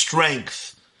 smile,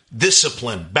 strength,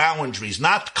 discipline, boundaries,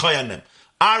 not Kohanim.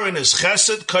 Aaron is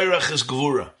Chesed, Korach is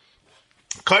Gevura.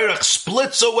 Korach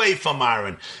splits away from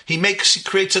Aaron. He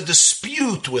creates a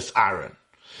dispute with Aaron.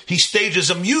 He stages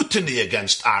a mutiny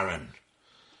against Aaron.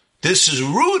 This is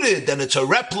rooted, and it's a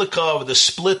replica of the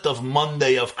split of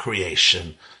Monday of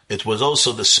creation. It was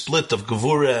also the split of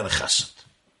Gevura and Chesed.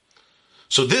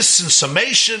 So this, in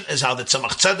summation, is how the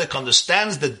Tzemach Tzedek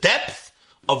understands the depth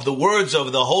of the words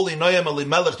of the holy Noam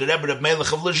Elimelech, the Rebbe of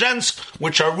Melech of Lezhensk,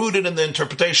 which are rooted in the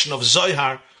interpretation of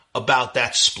Zohar about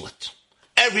that split.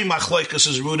 Every machlokes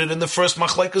is rooted in the first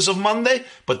machlokes of Monday,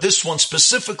 but this one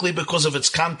specifically because of its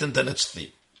content and its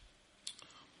theme.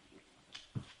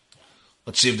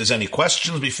 Let's see if there's any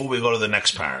questions before we go to the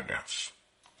next paragraph.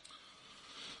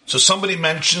 So somebody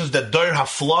mentions that Dor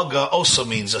Haflaga also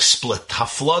means a split.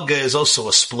 Haflaga is also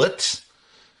a split.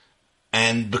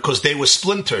 And because they were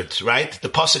splintered, right? The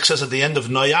pasuk says at the end of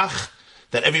Noach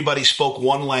that everybody spoke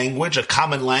one language, a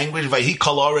common language. Vayhi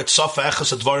kol haaretz safa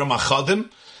echas advarim achadim.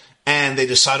 And they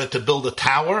decided to build a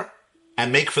tower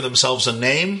and make for themselves a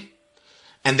name.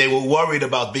 And they were worried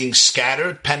about being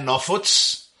scattered, pen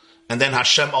nafutz. And then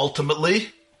Hashem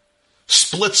ultimately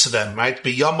splits them, right?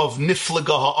 B'yamav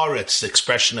niflaga haaretz, the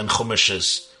expression in Chumash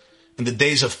is in the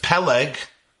days of Peleg,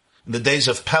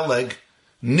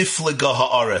 niflega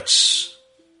haaretz.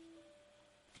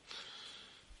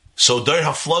 So der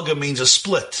haflaga means a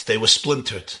split. They were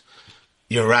splintered.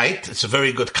 You're right. It's a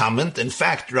very good comment. In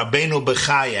fact, Rabbeinu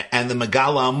Bechaya and the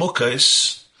Megala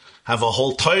Amukas have a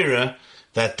whole Torah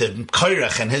that the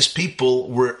Korach and his people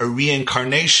were a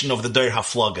reincarnation of the der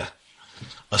haflaga.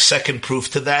 A second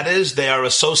proof to that is they are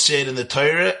associated in the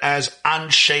Torah as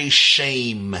Anshe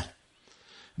Shem,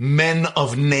 men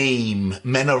of name,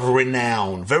 men of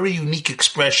renown. Very unique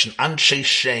expression, Anshe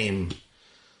Shem.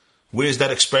 Where's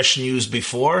that expression used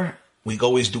before? We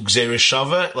always do Gzeira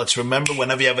Shava. Let's remember,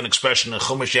 whenever you have an expression in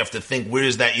Chumash, you have to think, where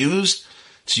is that used?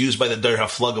 It's used by the Der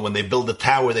HaFlaga. When they build a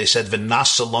tower, they said,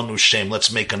 V'nasa lanu Shem,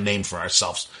 let's make a name for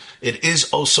ourselves. It is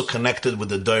also connected with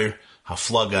the Der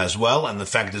HaFlaga as well, and the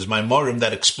fact is, my Morim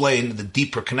that explained the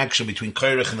deeper connection between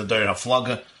Korach and the Der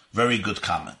HaFlaga. Very good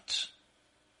comment.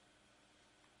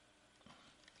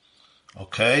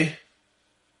 Okay.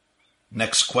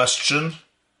 Next question.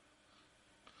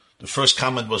 The first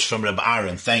comment was from Reb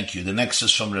Aaron. Thank you. The next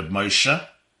is from Reb Moshe.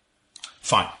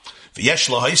 Fine. V'yesh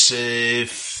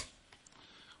lahaisif.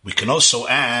 We can also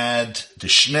add the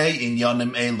Shnei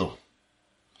Inyanim Elu.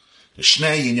 The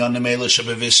Shnei Inyanim Elu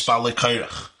shebevis Pali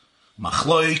Korach.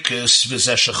 Machloikis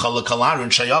v'zeh shechalak al Aaron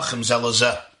shayachim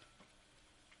zelazeh.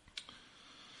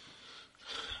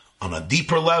 On a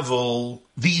deeper level,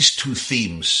 these two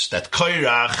themes that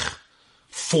Korach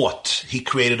fought, he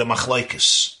created a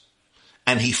machlokes,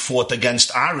 and he fought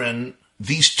against Aaron,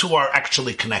 these two are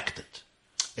actually connected.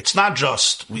 It's not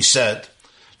just, we said,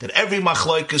 that every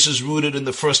machlokes is rooted in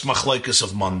the first machlokes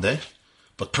of Monday,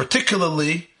 but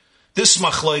particularly, this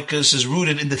machlokes is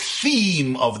rooted in the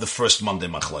theme of the first Monday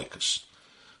machlokes.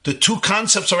 The two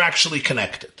concepts are actually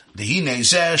connected. The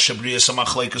hinezeh shebriyas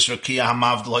machlokes rekiya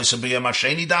hamavdel ha'isabiyam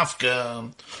ha'sheni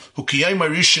dafka hukiyay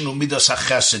marishin umidas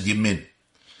ha'chesed yamin.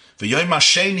 V'yoy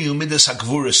masheni umidas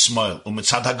ha'gvura smile.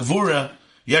 Umitzad ha'gvura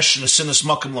yesh nesinas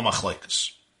makim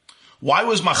la'machlokes. Why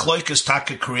was machlokes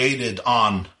taka created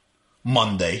on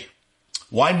Monday?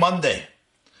 Why Monday?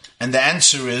 And the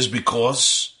answer is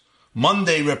because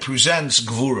Monday represents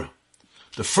gvura.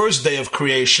 The first day of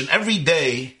creation, every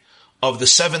day of the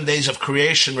 7 days of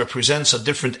creation represents a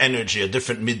different energy, a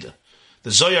different midah.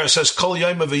 The Zohar says, Kol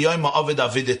yoyma v'yoyma avid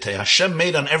avidite. Hashem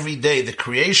made on every day the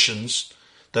creations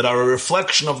that are a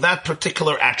reflection of that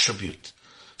particular attribute.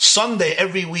 Sunday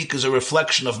every week is a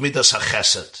reflection of midas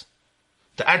hachesed.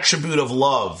 The attribute of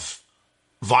love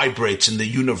vibrates in the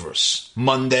universe.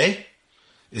 Monday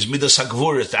is midas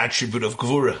hagvura, the attribute of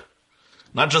gvura.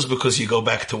 Not just because you go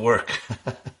back to work.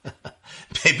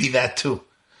 Maybe that too.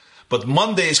 But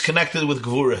Monday is connected with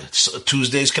Gvura.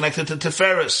 Tuesday is connected to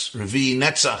Tiferes. Revi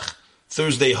Netzach.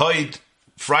 Thursday Hoid.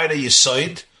 Friday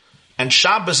Yisoid. And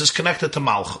Shabbos is connected to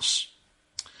Malchus.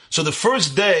 So the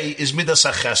first day is Midas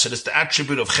HaChesed. It's the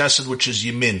attribute of Chesed, which is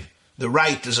Yemin. The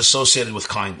right is associated with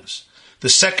kindness. The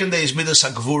second day is Midas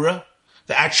HaGvura.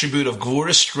 The attribute of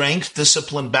Gvura, strength,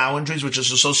 discipline, boundaries, which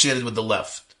is associated with the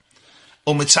left.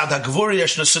 Umitzad HaGvura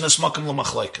yesh nesinas makom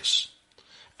l'machlokes.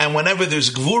 And whenever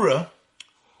there's Gvura,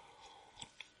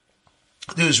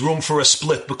 there's room for a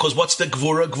split, because what's the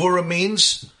Gvura? Gvura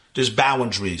means there's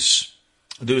boundaries,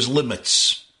 there's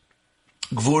limits.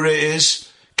 Gvura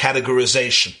is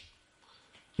categorization.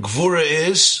 Gvura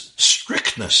is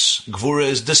strictness. Gvura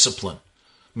is discipline.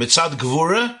 Mitzad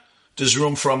Gvura, there's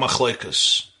room for a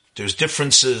machlokes. There's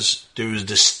differences, there's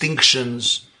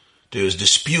distinctions, there's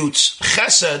disputes.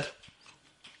 Chesed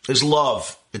is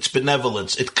love. It's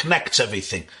benevolence. It connects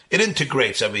everything. It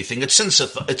integrates everything. It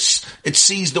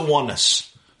sees the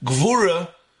oneness. Gvura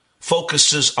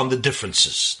focuses on the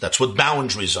differences. That's what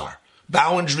boundaries are.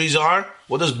 Boundaries are,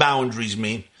 what does boundaries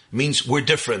mean? It means we're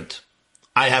different.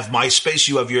 I have my space,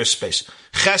 you have your space.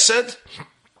 Chesed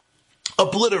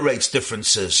obliterates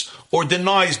differences, or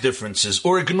denies differences,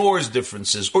 or ignores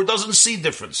differences, or doesn't see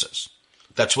differences.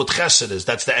 That's what chesed is.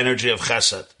 That's the energy of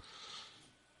chesed.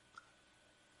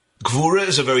 Gvura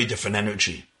is a very different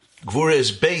energy. Gvura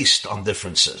is based on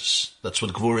differences. That's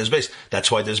what Gvura is based.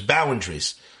 That's why there's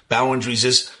boundaries. Boundaries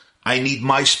is, I need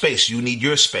my space, you need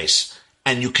your space.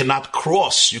 And you cannot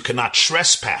cross, you cannot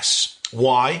trespass.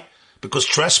 Why? Because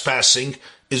trespassing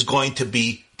is going to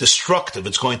be destructive.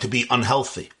 It's going to be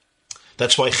unhealthy.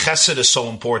 That's why chesed is so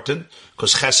important,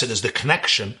 because chesed is the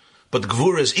connection. But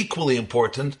Gvura is equally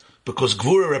important, because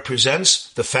Gvura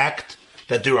represents the fact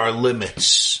that there are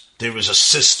limits. There is a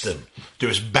system. There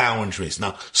is boundaries.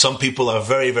 Now, some people are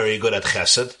very, very good at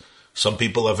chesed. Some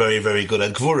people are very, very good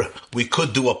at Gvura. We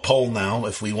could do a poll now.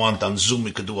 If we want on Zoom,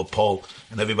 we could do a poll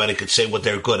and everybody could say what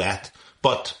they're good at.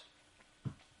 But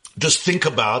just think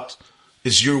about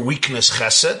Is your weakness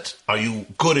chesed? Are you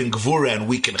good in gvura and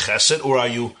weak in chesed? Or are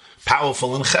you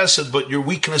powerful in chesed, but your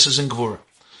weakness is in gvura?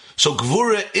 So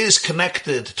gvura is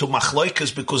connected to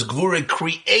machlokes because gvura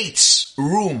creates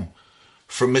room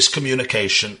for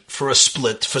miscommunication, for a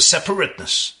split, for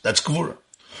separateness. That's gvura.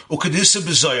 Ukadisa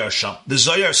b'Zoyar Sham. The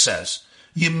Zoyar says,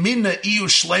 Yemina iyu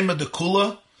shlema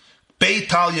dekula,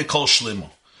 beital yekol shlimu.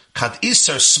 Kad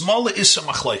iser smala iser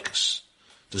machlokes.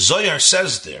 The Zoyar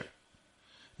says there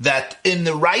that in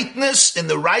the rightness, in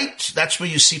the right, that's where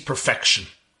you see perfection.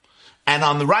 And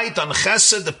on the right, on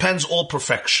chesed, depends all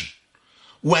perfection.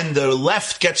 When the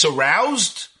left gets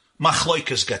aroused,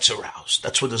 machlokes gets aroused.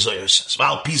 That's what the Zohar says.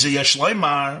 Val piza yesh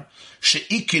loymar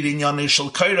sheikir inyane shel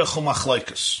kairach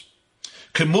umachlokes.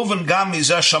 Kemuven gam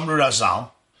mizeh shamru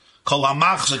razal kol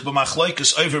hamachzik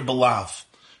b'machlokes over belav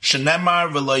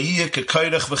shenemar v'layiyah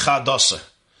kekairach v'chadase.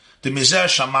 The mizeh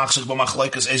shamachzik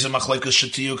b'machlokes eze machlokes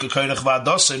shetiyu kekairach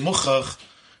v'adase muchach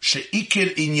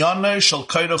sheikir inyane shel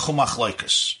kairach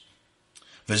umachlokes.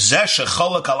 V'zeh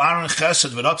shecholak al aron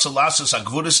chesed v'rotzel lasas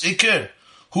agvuris ikir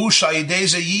hu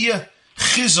shayideze yiyah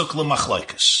chizuk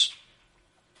l'machlokes.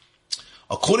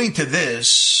 According to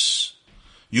this,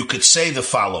 you could say the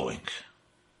following.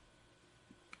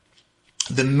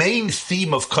 The main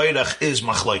theme of kairach is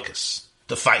machlokes,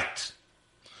 the fight.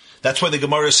 That's why the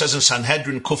Gemara says in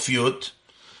Sanhedrin Kuf Yud,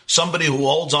 somebody who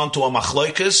holds on to a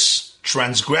machlokes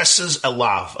transgresses a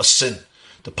lav, a sin.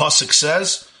 The pasuk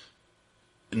says,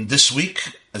 in this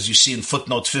week, as you see in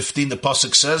footnote 15, the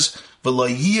pasuk says,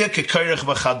 "V'layiyah kekairach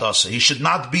v'chadasa." He should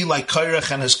not be like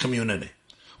kairach and his community.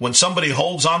 When somebody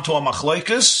holds on to a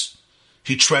machlokes,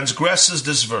 he transgresses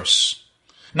this verse.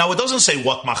 Now, it doesn't say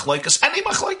what machlokes, any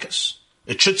machlokes.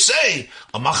 It should say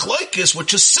a machlokes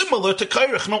which is similar to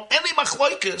kairach. No, any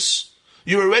machlokes,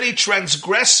 you're already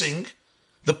transgressing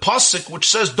the pasuk which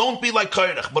says don't be like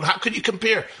kairach. But how could you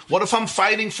compare? What if I'm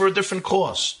fighting for a different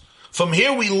cause? From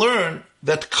here we learn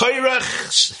that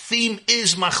kairach's theme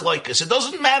is machlokes. It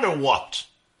doesn't matter what.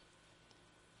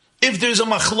 If there's a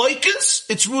machlokes,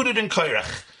 it's rooted in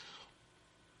kairach.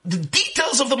 The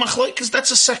details of the machlokes,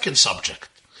 that's a second subject.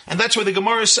 And that's where the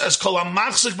Gemara says, Kol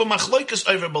hamachzik b'machlokes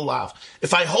over belav.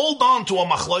 If I hold on to a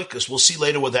machlokes, we'll see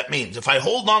later what that means. If I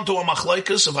hold on to a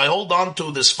machlokes, if I hold on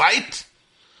to this fight,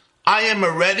 I am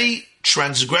already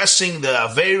transgressing the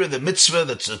Aveira, the mitzvah,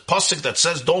 that's a pasuk that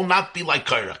says, do not be like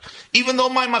kairach. Even though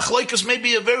my machlokes may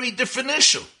be a very different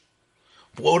issue.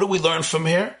 What do we learn from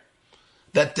here?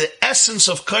 That the essence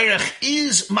of kairach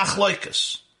is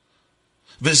machlokes.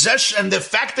 V'zesh, and the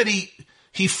fact that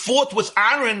he fought with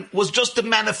Aaron was just the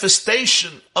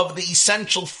manifestation of the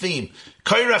essential theme.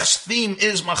 Kairach's theme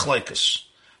is machlokes.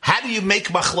 How do you make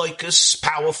machlokes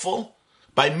powerful?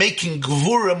 By making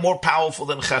gvura more powerful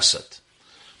than chesed.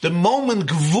 The moment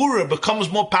gvura becomes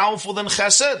more powerful than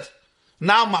chesed,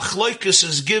 now machlokes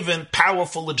is given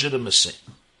powerful legitimacy.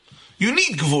 You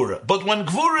need gvura, but when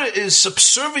gvura is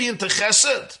subservient to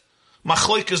chesed,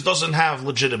 machlokes doesn't have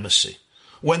legitimacy.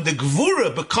 When the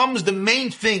gvura becomes the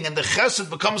main thing and the chesed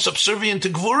becomes subservient to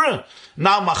gvura,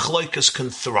 now machlokes can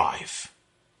thrive.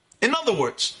 In other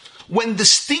words, when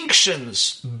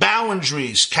distinctions,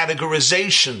 boundaries,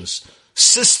 categorizations,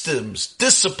 systems,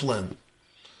 discipline,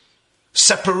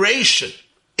 separation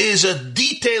is a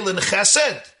detail in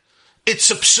chesed, it's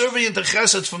subservient to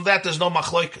chesed, from that there's no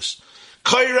machlokes.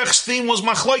 Kairach's theme was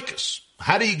machlokes.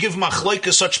 How do you give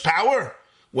machlokes such power?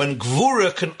 When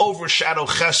gvura can overshadow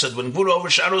chesed, when gvura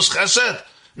overshadows chesed,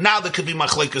 now there could be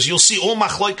machlokes. You'll see all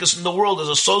machlokes in the world is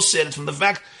associated from the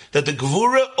fact that the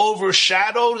gvura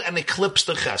overshadowed and eclipsed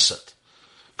the chesed.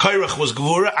 Kairach was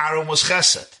gvura, Aaron was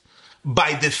chesed.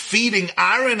 By defeating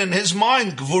Aaron in his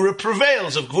mind, gvura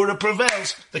prevails. If gvura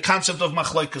prevails, the concept of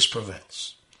machlokes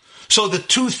prevails. So the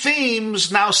two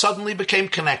themes now suddenly became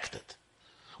connected.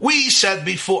 We said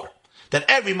before that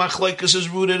every machlokes is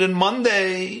rooted in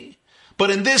Monday. But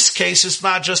in this case, it's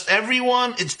not just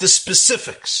everyone, it's the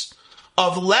specifics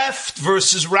of left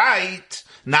versus right.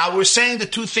 Now we're saying the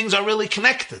two things are really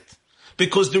connected.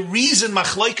 Because the reason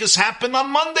machlokes happened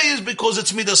on Monday is because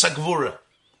it's midas hagvura.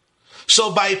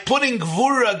 So by putting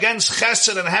gvura against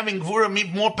chesed and having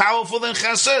gvura more powerful than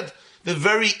chesed, the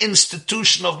very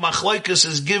institution of machlokes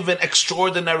is given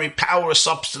extraordinary power,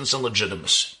 substance, and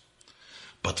legitimacy.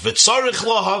 But v'tzarich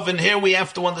lohav, and here we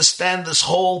have to understand this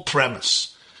whole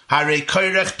premise. Harei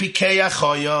kairach pikei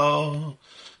achoyo.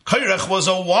 Kairach was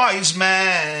a wise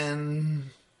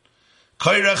man.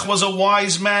 Kairach was a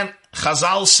wise man.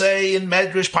 Chazal say in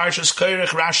Medrash Parshas Kairach,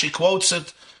 Rashi quotes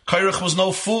it, Kairach was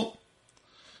no fool.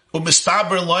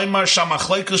 Umistaber loymar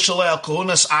shamachlokes shalei al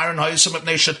kohunas Aaron ha'isam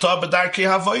epnei shetah b'darkei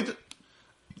havodah.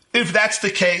 If that's the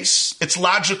case, it's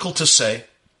logical to say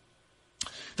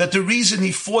that the reason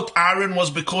he fought Aaron was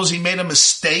because he made a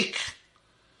mistake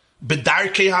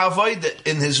b'darkei ha'avodah,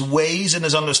 in his ways, in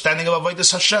his understanding of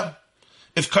avodas Hashem?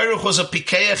 If Korach was a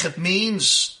pikeach, it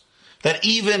means that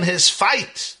even his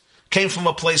fight came from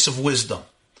a place of wisdom.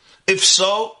 If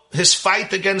so, his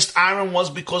fight against Aaron was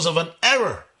because of an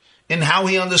error in how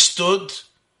he understood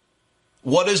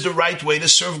what is the right way to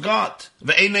serve God.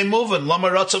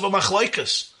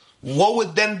 What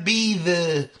would then be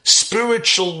the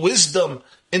spiritual wisdom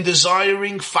in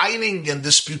desiring fighting and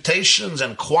disputations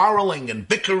and quarreling and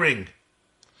bickering?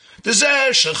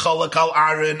 I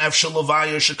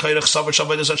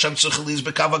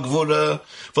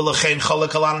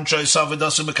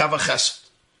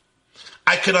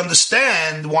could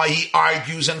understand why he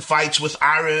argues and fights with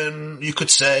Aaron. You could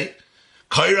say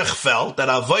Korach felt that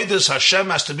avodas Hashem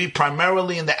has to be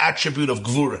primarily in the attribute of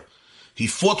gvura. He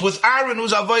fought with Aaron,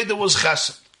 whose avodah was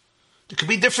chesed. There could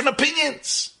be different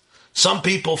opinions. Some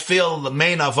people feel the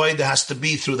main avodah has to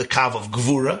be through the kav of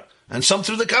gvura, and some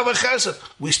through the kav of chesed.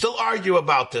 We still argue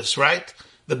about this, right?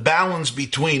 The balance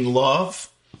between love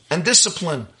and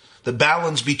discipline. The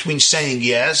balance between saying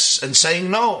yes and saying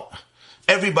no.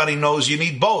 Everybody knows you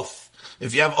need both.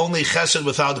 If you have only chesed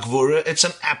without gvura, it's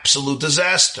an absolute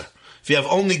disaster. If you have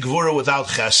only gvura without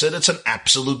chesed, it's an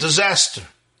absolute disaster.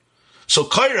 So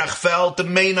Korach felt the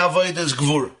main avodah is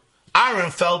gvura.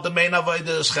 Aaron felt the main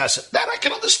avodah is chesed. That I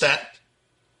can understand.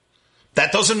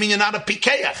 That doesn't mean you're not a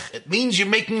pikeach. It means you're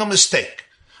making a mistake.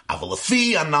 But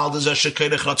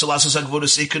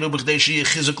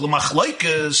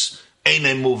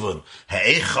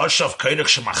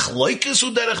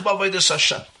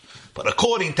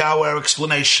according to our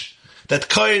explanation, that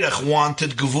Korach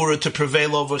wanted Gevurah to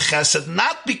prevail over Chesed,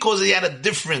 not because he had a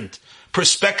different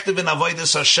perspective in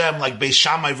Avodas Hashem, like Beis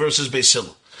Shammai versus Beis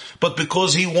Hillel, but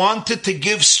because he wanted to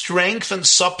give strength and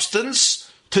substance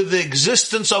to the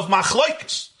existence of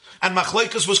Machlokes. And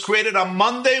Machlokes was created on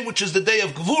Monday, which is the day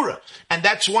of Gevurah. And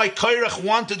that's why Korach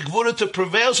wanted Gevurah to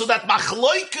prevail, so that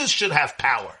Machlokes should have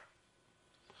power.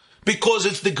 Because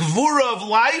it's the Gevurah of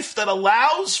life that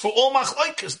allows for all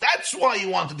Machlokes. That's why he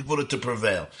wanted the Gevurah to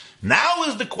prevail. Now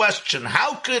is the question,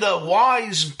 how could a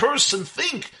wise person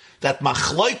think that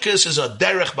Machlokes is a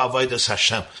derech b'avodas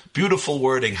Hashem? Beautiful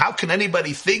wording. How can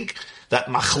anybody think that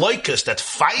Machlokes, that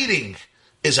fighting,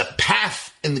 is a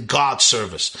path in God's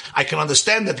service? I can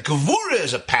understand that Gevurah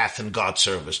is a path in God's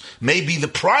service. Maybe the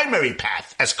primary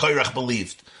path, as Korach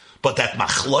believed. But that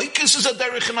Machlokes is a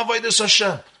derech in avodas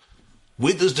Hashem.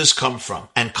 Where does this come from?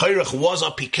 And Korach was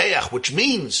a pikeach, which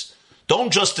means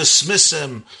don't just dismiss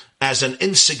him as an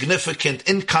insignificant,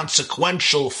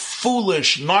 inconsequential,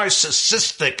 foolish,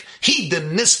 narcissistic,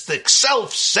 hedonistic,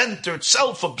 self-centered,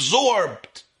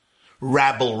 self-absorbed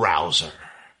rabble-rouser.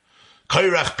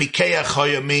 Korach pikeach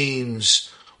hoya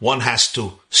means one has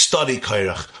to study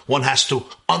Korach. One has to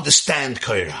understand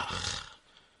Korach.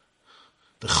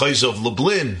 The Chayz of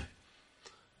Lublin,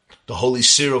 the Holy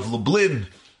Seer of Lublin,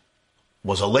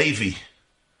 was a Levi,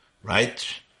 right?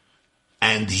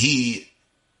 And he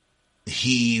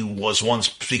was once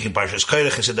speaking Parshas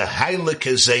Korach. He said the Heilige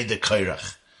Zedek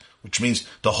Korach, which means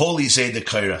the Holy Zedek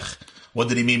Korach. What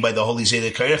did he mean by the Holy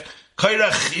Zedek Korach?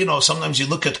 Korach, sometimes you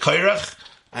look at Korach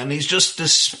and he's just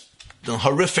this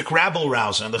horrific rabble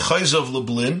rouser. And the Chayz of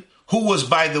Lublin, who was,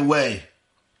 by the way,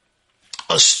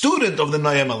 a student of the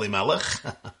Noam Elimelech.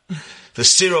 The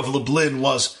Seer of Lublin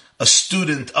was a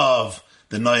student of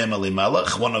the Noam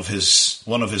Elimelech, one of his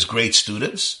great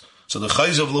students. So the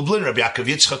Chayz of Lublin, Rabbi Yaakov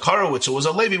Yitzchak Horowitz, who was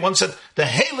a Levi, once said, the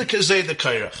Heilige Zedek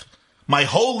Korach, my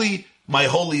holy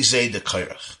Zedek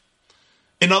Korach.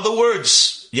 In other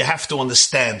words, you have to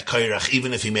understand Korach,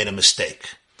 even if he made a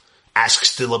mistake.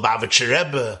 Asks the Lubavitcher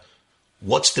Rebbe,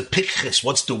 what's the pikchis,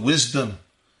 what's the wisdom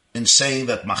in saying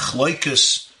that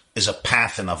Machlokes is a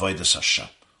path in Avodas Hashem?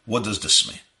 What does this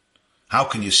mean? How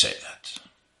can you say that?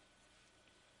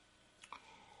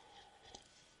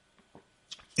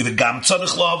 If gam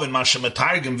tzadich lov in mashe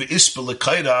metargem ve'ispele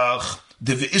Korach,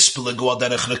 de ve'ispele go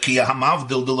derech rakia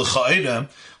hamavdil de lechaire,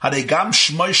 had gam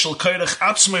shmoishel Korach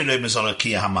atzmei remes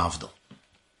rakia hamavdil.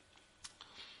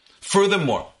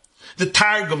 Furthermore, the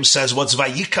Targum says what's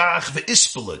vayikach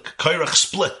ve'ispele, Korach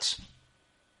split.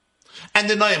 And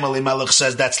the Noam Elimelech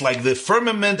says that's like the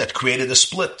firmament that created a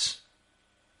split.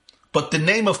 But the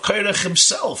name of Korach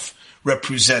himself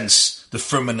represents the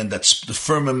firmament that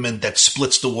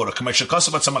splits the water.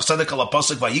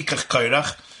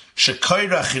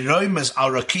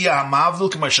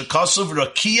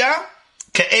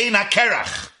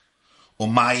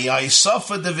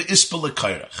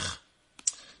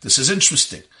 This is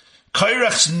interesting.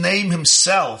 Korach's name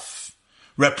himself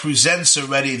represents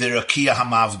already the Rakia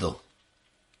Hamavdil.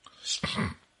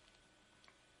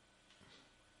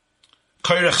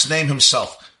 Korach's name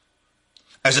himself.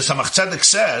 As the Tzemach Tzedek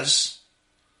says,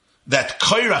 that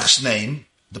Korach's name,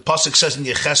 the pasuk says in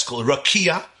Yecheskel,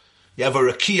 Rakia, you have a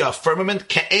Rakia firmament,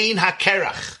 Ke'ein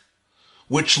HaKerach,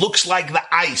 which looks like the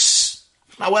ice.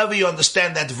 However you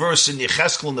understand that verse in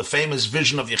Yecheskel, in the famous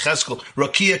vision of Yecheskel,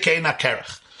 Rakia Ke'ein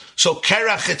HaKerach. So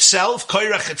Kerach itself,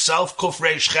 Korach itself, Kuf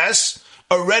Reish Ches,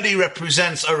 already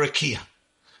represents a Rakia.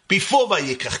 Before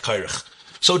Vayikach Korach.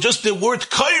 So just the word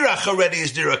Korach already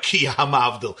is the Rakia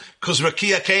HaMavdil, because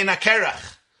Rakia Ke'ein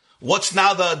HaKerach. What's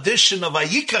now the addition of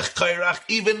Vayikach Korach,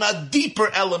 even a deeper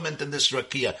element in this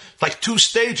Rakia? It's like two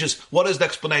stages. What is the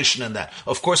explanation in that?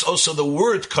 Of course, also the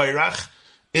word Korach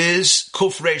is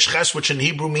Kuf Reish Ches, which in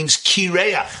Hebrew means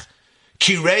Kireach.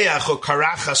 Kireach or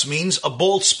Karachas means a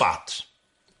bald spot.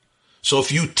 So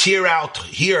if you tear out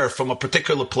here from a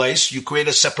particular place, you create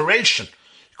a separation.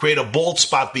 You create a bald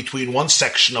spot between one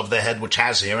section of the head which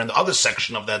has hair and the other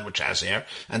section of the head which has hair.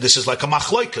 And this is like a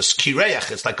machloikas,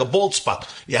 kireach. It's like a bald spot.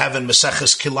 You have in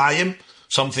Maseches Kilayim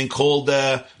something called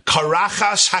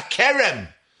karachas hakerem,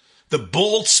 the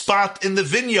bald spot in the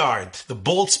vineyard. The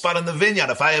bald spot in the vineyard.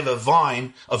 If I have a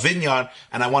vineyard,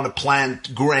 and I want to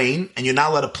plant grain, and you're not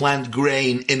allowed to plant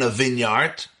grain in a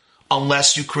vineyard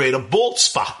unless you create a bald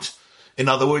spot. In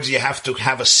other words, you have to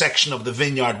have a section of the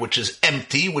vineyard which is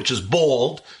empty, which is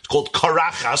bald. It's called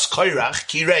karachas, koirach,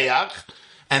 kireach.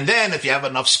 And then if you have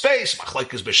enough space,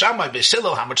 machlokes b'shamai,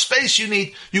 b'silo, how much space you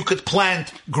need, you could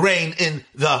plant grain in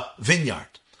the vineyard.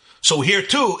 So here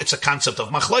too, it's a concept of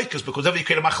machlokes, because whenever you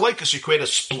create a machlokes, you create a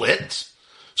split.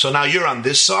 So now you're on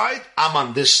this side, I'm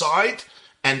on this side,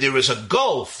 and there is a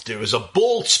gulf, there is a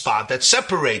bald spot that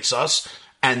separates us,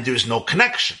 and there's no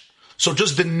connection. So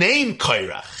just the name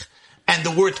koirach, and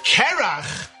the word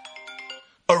kerach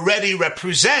already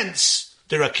represents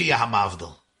the Rakia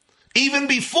HaMavdil. Even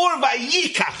before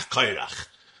Vayikach Korach.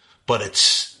 But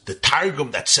it's the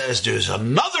Targum that says there's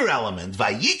another element.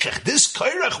 Vayikach, this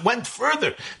Korach went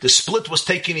further. The split was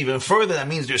taken even further. That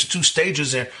means there's two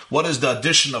stages there. What is the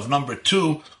addition of number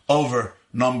 2 over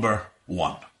number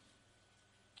 1?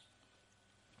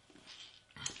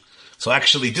 So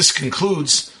actually this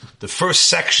concludes the first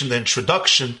section, the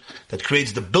introduction, that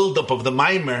creates the build-up of the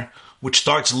Maimer, which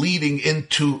starts leading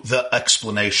into the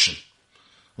explanation.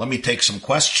 Let me take some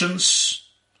questions.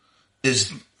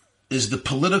 Is the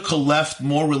political left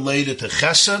more related to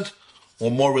Chesed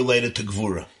or more related to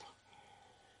Gvura?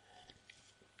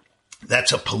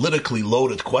 That's a politically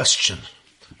loaded question.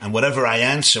 And whatever I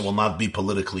answer will not be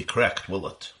politically correct, will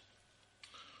it?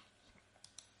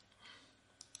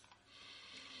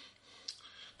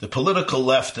 The political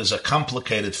left is a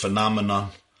complicated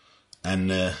phenomenon,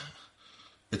 and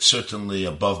it's certainly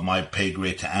above my pay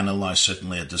grade to analyze,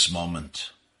 certainly at this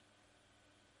moment.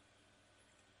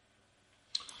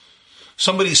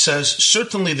 Somebody says,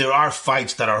 certainly there are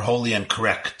fights that are holy and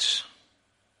correct.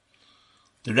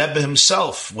 The Rebbe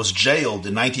himself was jailed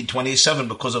in 1927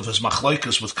 because of his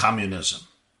machloikas with communism.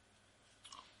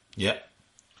 Yeah.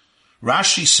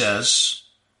 Rashi says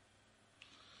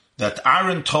that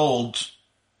Moshe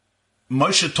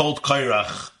told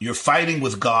Korach, you're fighting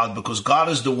with God because God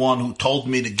is the one who told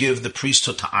me to give the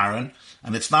priesthood to Aaron,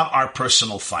 and it's not our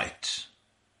personal fight.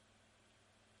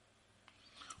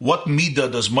 What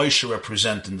midah does Moshe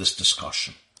represent in this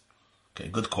discussion? Okay,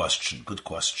 good question.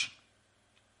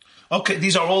 Okay,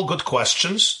 these are all good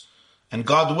questions, and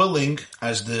God willing,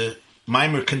 as the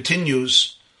Maimer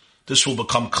continues, this will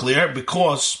become clear,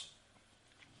 because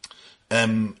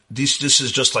this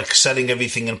is just like setting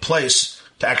everything in place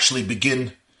to actually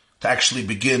begin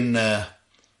the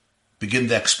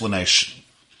explanation.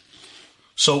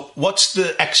 So, what's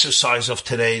the exercise of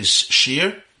today's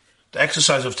shiur? The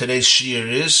exercise of today's shiur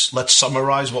is, let's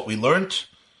summarize what we learned,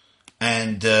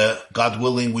 and God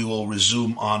willing, we will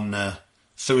resume on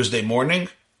Thursday morning,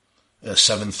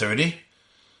 7:30.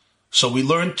 So we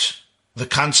learned the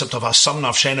concept of Hasam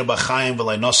Nafshenu B'Chaim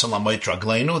V'Leinosan Lamoit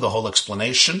Ragleinu, the whole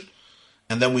explanation,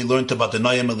 and then we learned about the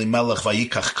Noam Elimelech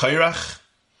Vayikach Korach,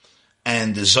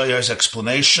 and the Zohar's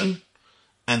explanation,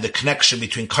 and the connection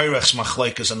between Korach's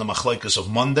machlokes and the machlokes of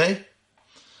Monday,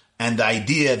 and the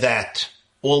idea that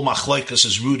all machlokes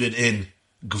is rooted in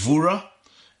Gvura,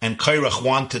 and Korach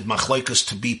wanted machlokes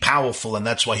to be powerful, and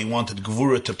that's why he wanted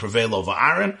Gvura to prevail over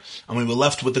Aaron, and we were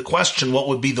left with the question, what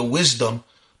would be the wisdom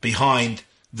behind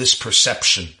this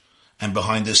perception and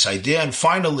behind this idea? And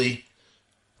finally,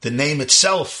 the name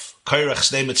itself,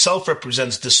 Korach's name itself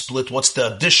represents this split. What's the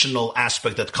additional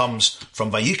aspect that comes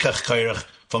from Vayikach Korach,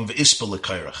 from V'ispel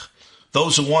Korach?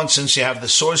 Those who want, since you have the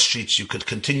source sheets, you could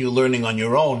continue learning on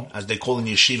your own, as they call in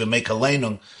yeshiva, make a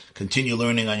leinung, continue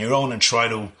learning on your own and try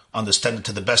to understand it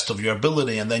to the best of your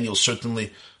ability, and then you'll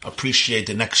certainly appreciate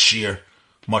the next year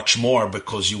much more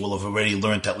because you will have already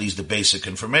learned at least the basic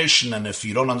information. And if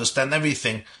you don't understand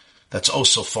everything, that's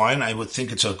also fine. I would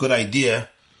think it's a good idea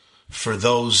for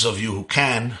those of you who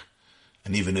can,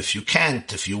 and even if you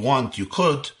can't, if you want, you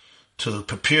could, to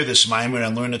prepare this Maimer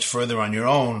and learn it further on your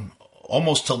own,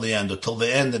 almost till the end,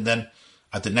 and then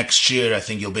at the next year, I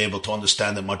think you'll be able to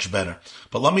understand it much better.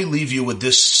 But let me leave you with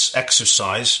this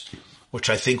exercise, which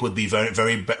I think would be very,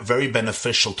 very, very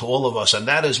beneficial to all of us, and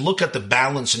that is, look at the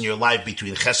balance in your life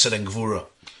between chesed and gvura.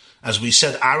 As we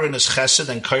said, Aaron is chesed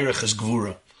and Kairach is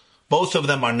gvura. Both of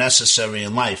them are necessary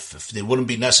in life. If they wouldn't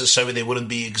be necessary, they wouldn't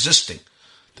be existing.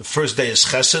 The first day is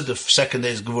chesed, the second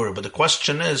day is gvura. But the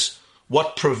question is,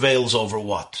 what prevails over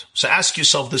what? So ask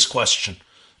yourself this question.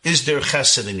 Is there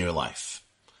chesed in your life?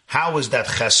 How is that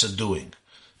chesed doing?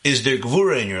 Is there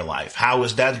gvura in your life? How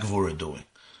is that gvura doing?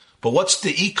 But what's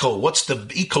the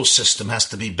ecosystem has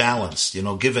to be balanced,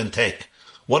 give and take.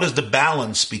 What is the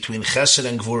balance between chesed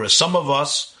and gvura? Some of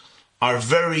us are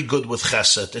very good with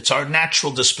chesed. It's our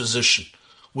natural disposition.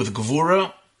 With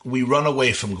gvura, we run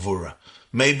away from gvura.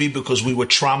 Maybe because we were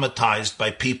traumatized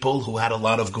by people who had a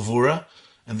lot of gvura,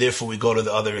 and therefore we go to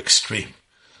the other extreme.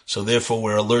 So therefore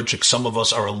we're allergic. Some of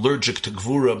us are allergic to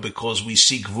gvura because we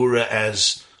see gvura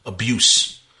as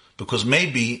abuse. Because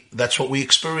maybe that's what we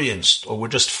experienced, or we're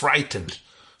just frightened.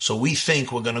 So we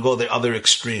think we're going to go the other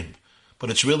extreme. But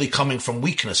it's really coming from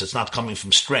weakness. It's not coming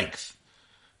from strength.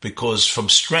 Because from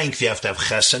strength you have to have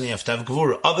chesed, you have to have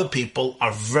gvura. Other people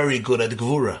are very good at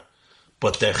gvura.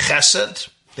 But their chesed,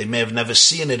 they may have never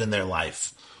seen it in their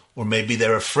life. Or maybe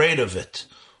they're afraid of it.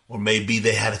 Or maybe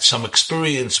they had some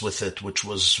experience with it, which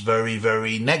was very,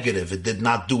 very negative. It did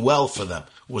not do well for them.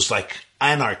 It was like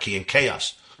anarchy and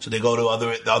chaos. So they go to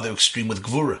the other extreme with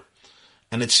gvura.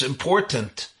 And it's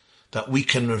important that we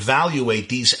can evaluate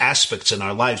these aspects in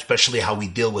our lives, especially how we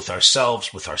deal with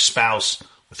ourselves, with our spouse,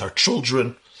 with our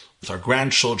children, with our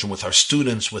grandchildren, with our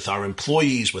students, with our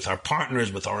employees, with our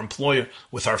partners, with our employer,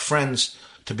 with our friends,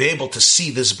 to be able to see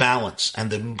this balance.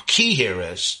 And the key here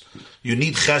is, you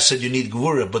need chesed, you need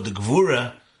gvura, but the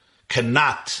gvura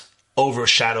cannot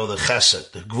overshadow the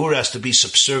chesed. The gvura has to be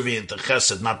subservient to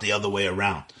chesed, not the other way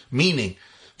around. Meaning,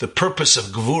 the purpose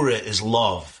of gvura is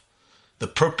love. The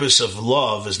purpose of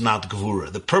love is not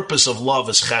gvura. The purpose of love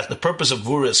is chesed. The purpose of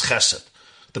gvura is chesed.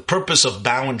 The purpose of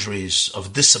boundaries,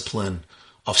 of discipline,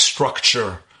 of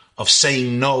structure, of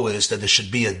saying no is that there should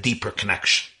be a deeper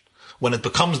connection. When it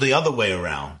becomes the other way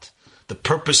around, the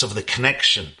purpose of the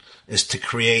connection is to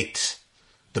create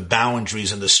the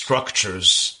boundaries and the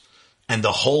structures, and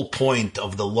the whole point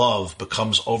of the love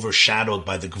becomes overshadowed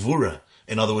by the gvura.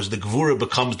 In other words, the gvura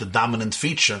becomes the dominant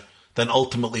feature, then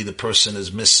ultimately the person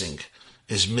is missing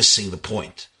the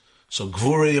point. So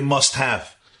gvura you must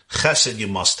have, chesed you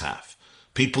must have.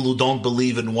 People who don't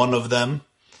believe in one of them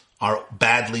are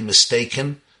badly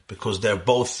mistaken, because they're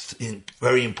both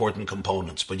very important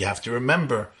components. But you have to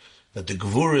remember that the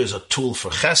gvura is a tool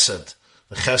for chesed.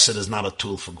 The chesed is not a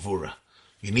tool for gvura.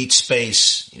 You need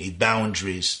space, you need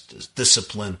boundaries, there's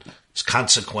discipline, there's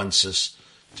consequences,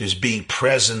 there's being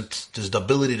present, there's the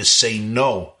ability to say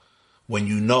no when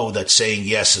you know that saying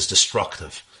yes is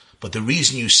destructive. But the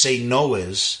reason you say no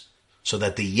is so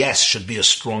that the yes should be a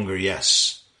stronger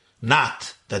yes,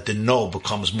 not that the no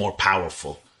becomes more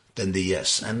powerful than the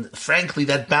yes. And frankly,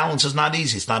 that balance is not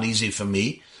easy. It's not easy for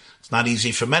me. It's not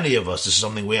easy for many of us. This is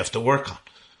something we have to work on.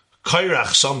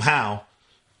 Kairach somehow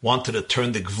wanted to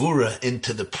turn the gvura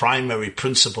into the primary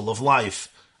principle of life,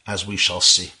 as we shall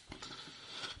see.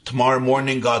 Tomorrow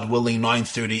morning, God willing,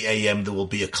 9:30 a.m., there will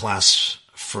be a class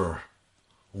for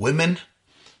women.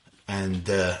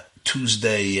 And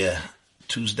Tuesday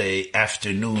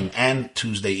afternoon and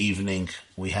Tuesday evening,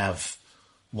 we have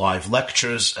live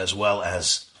lectures, as well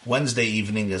as Wednesday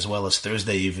evening, as well as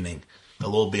Thursday evening.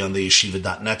 They'll all be on the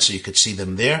yeshiva.net, so you could see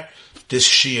them there. This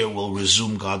shiur will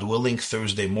resume, God willing,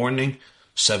 Thursday morning,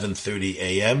 7:30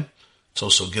 a.m. It's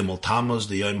also Gimel Tammuz,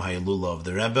 the Yom HaYelula of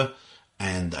the Rebbe.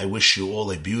 And I wish you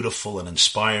all a beautiful and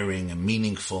inspiring and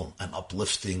meaningful and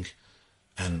uplifting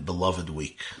and beloved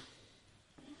week.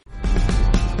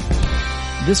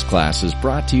 This class is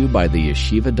brought to you by the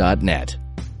yeshiva.net.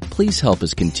 Please help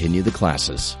us continue the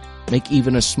classes. Make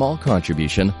even a small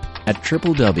contribution at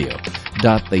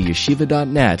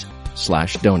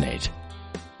www.theyeshiva.net/donate.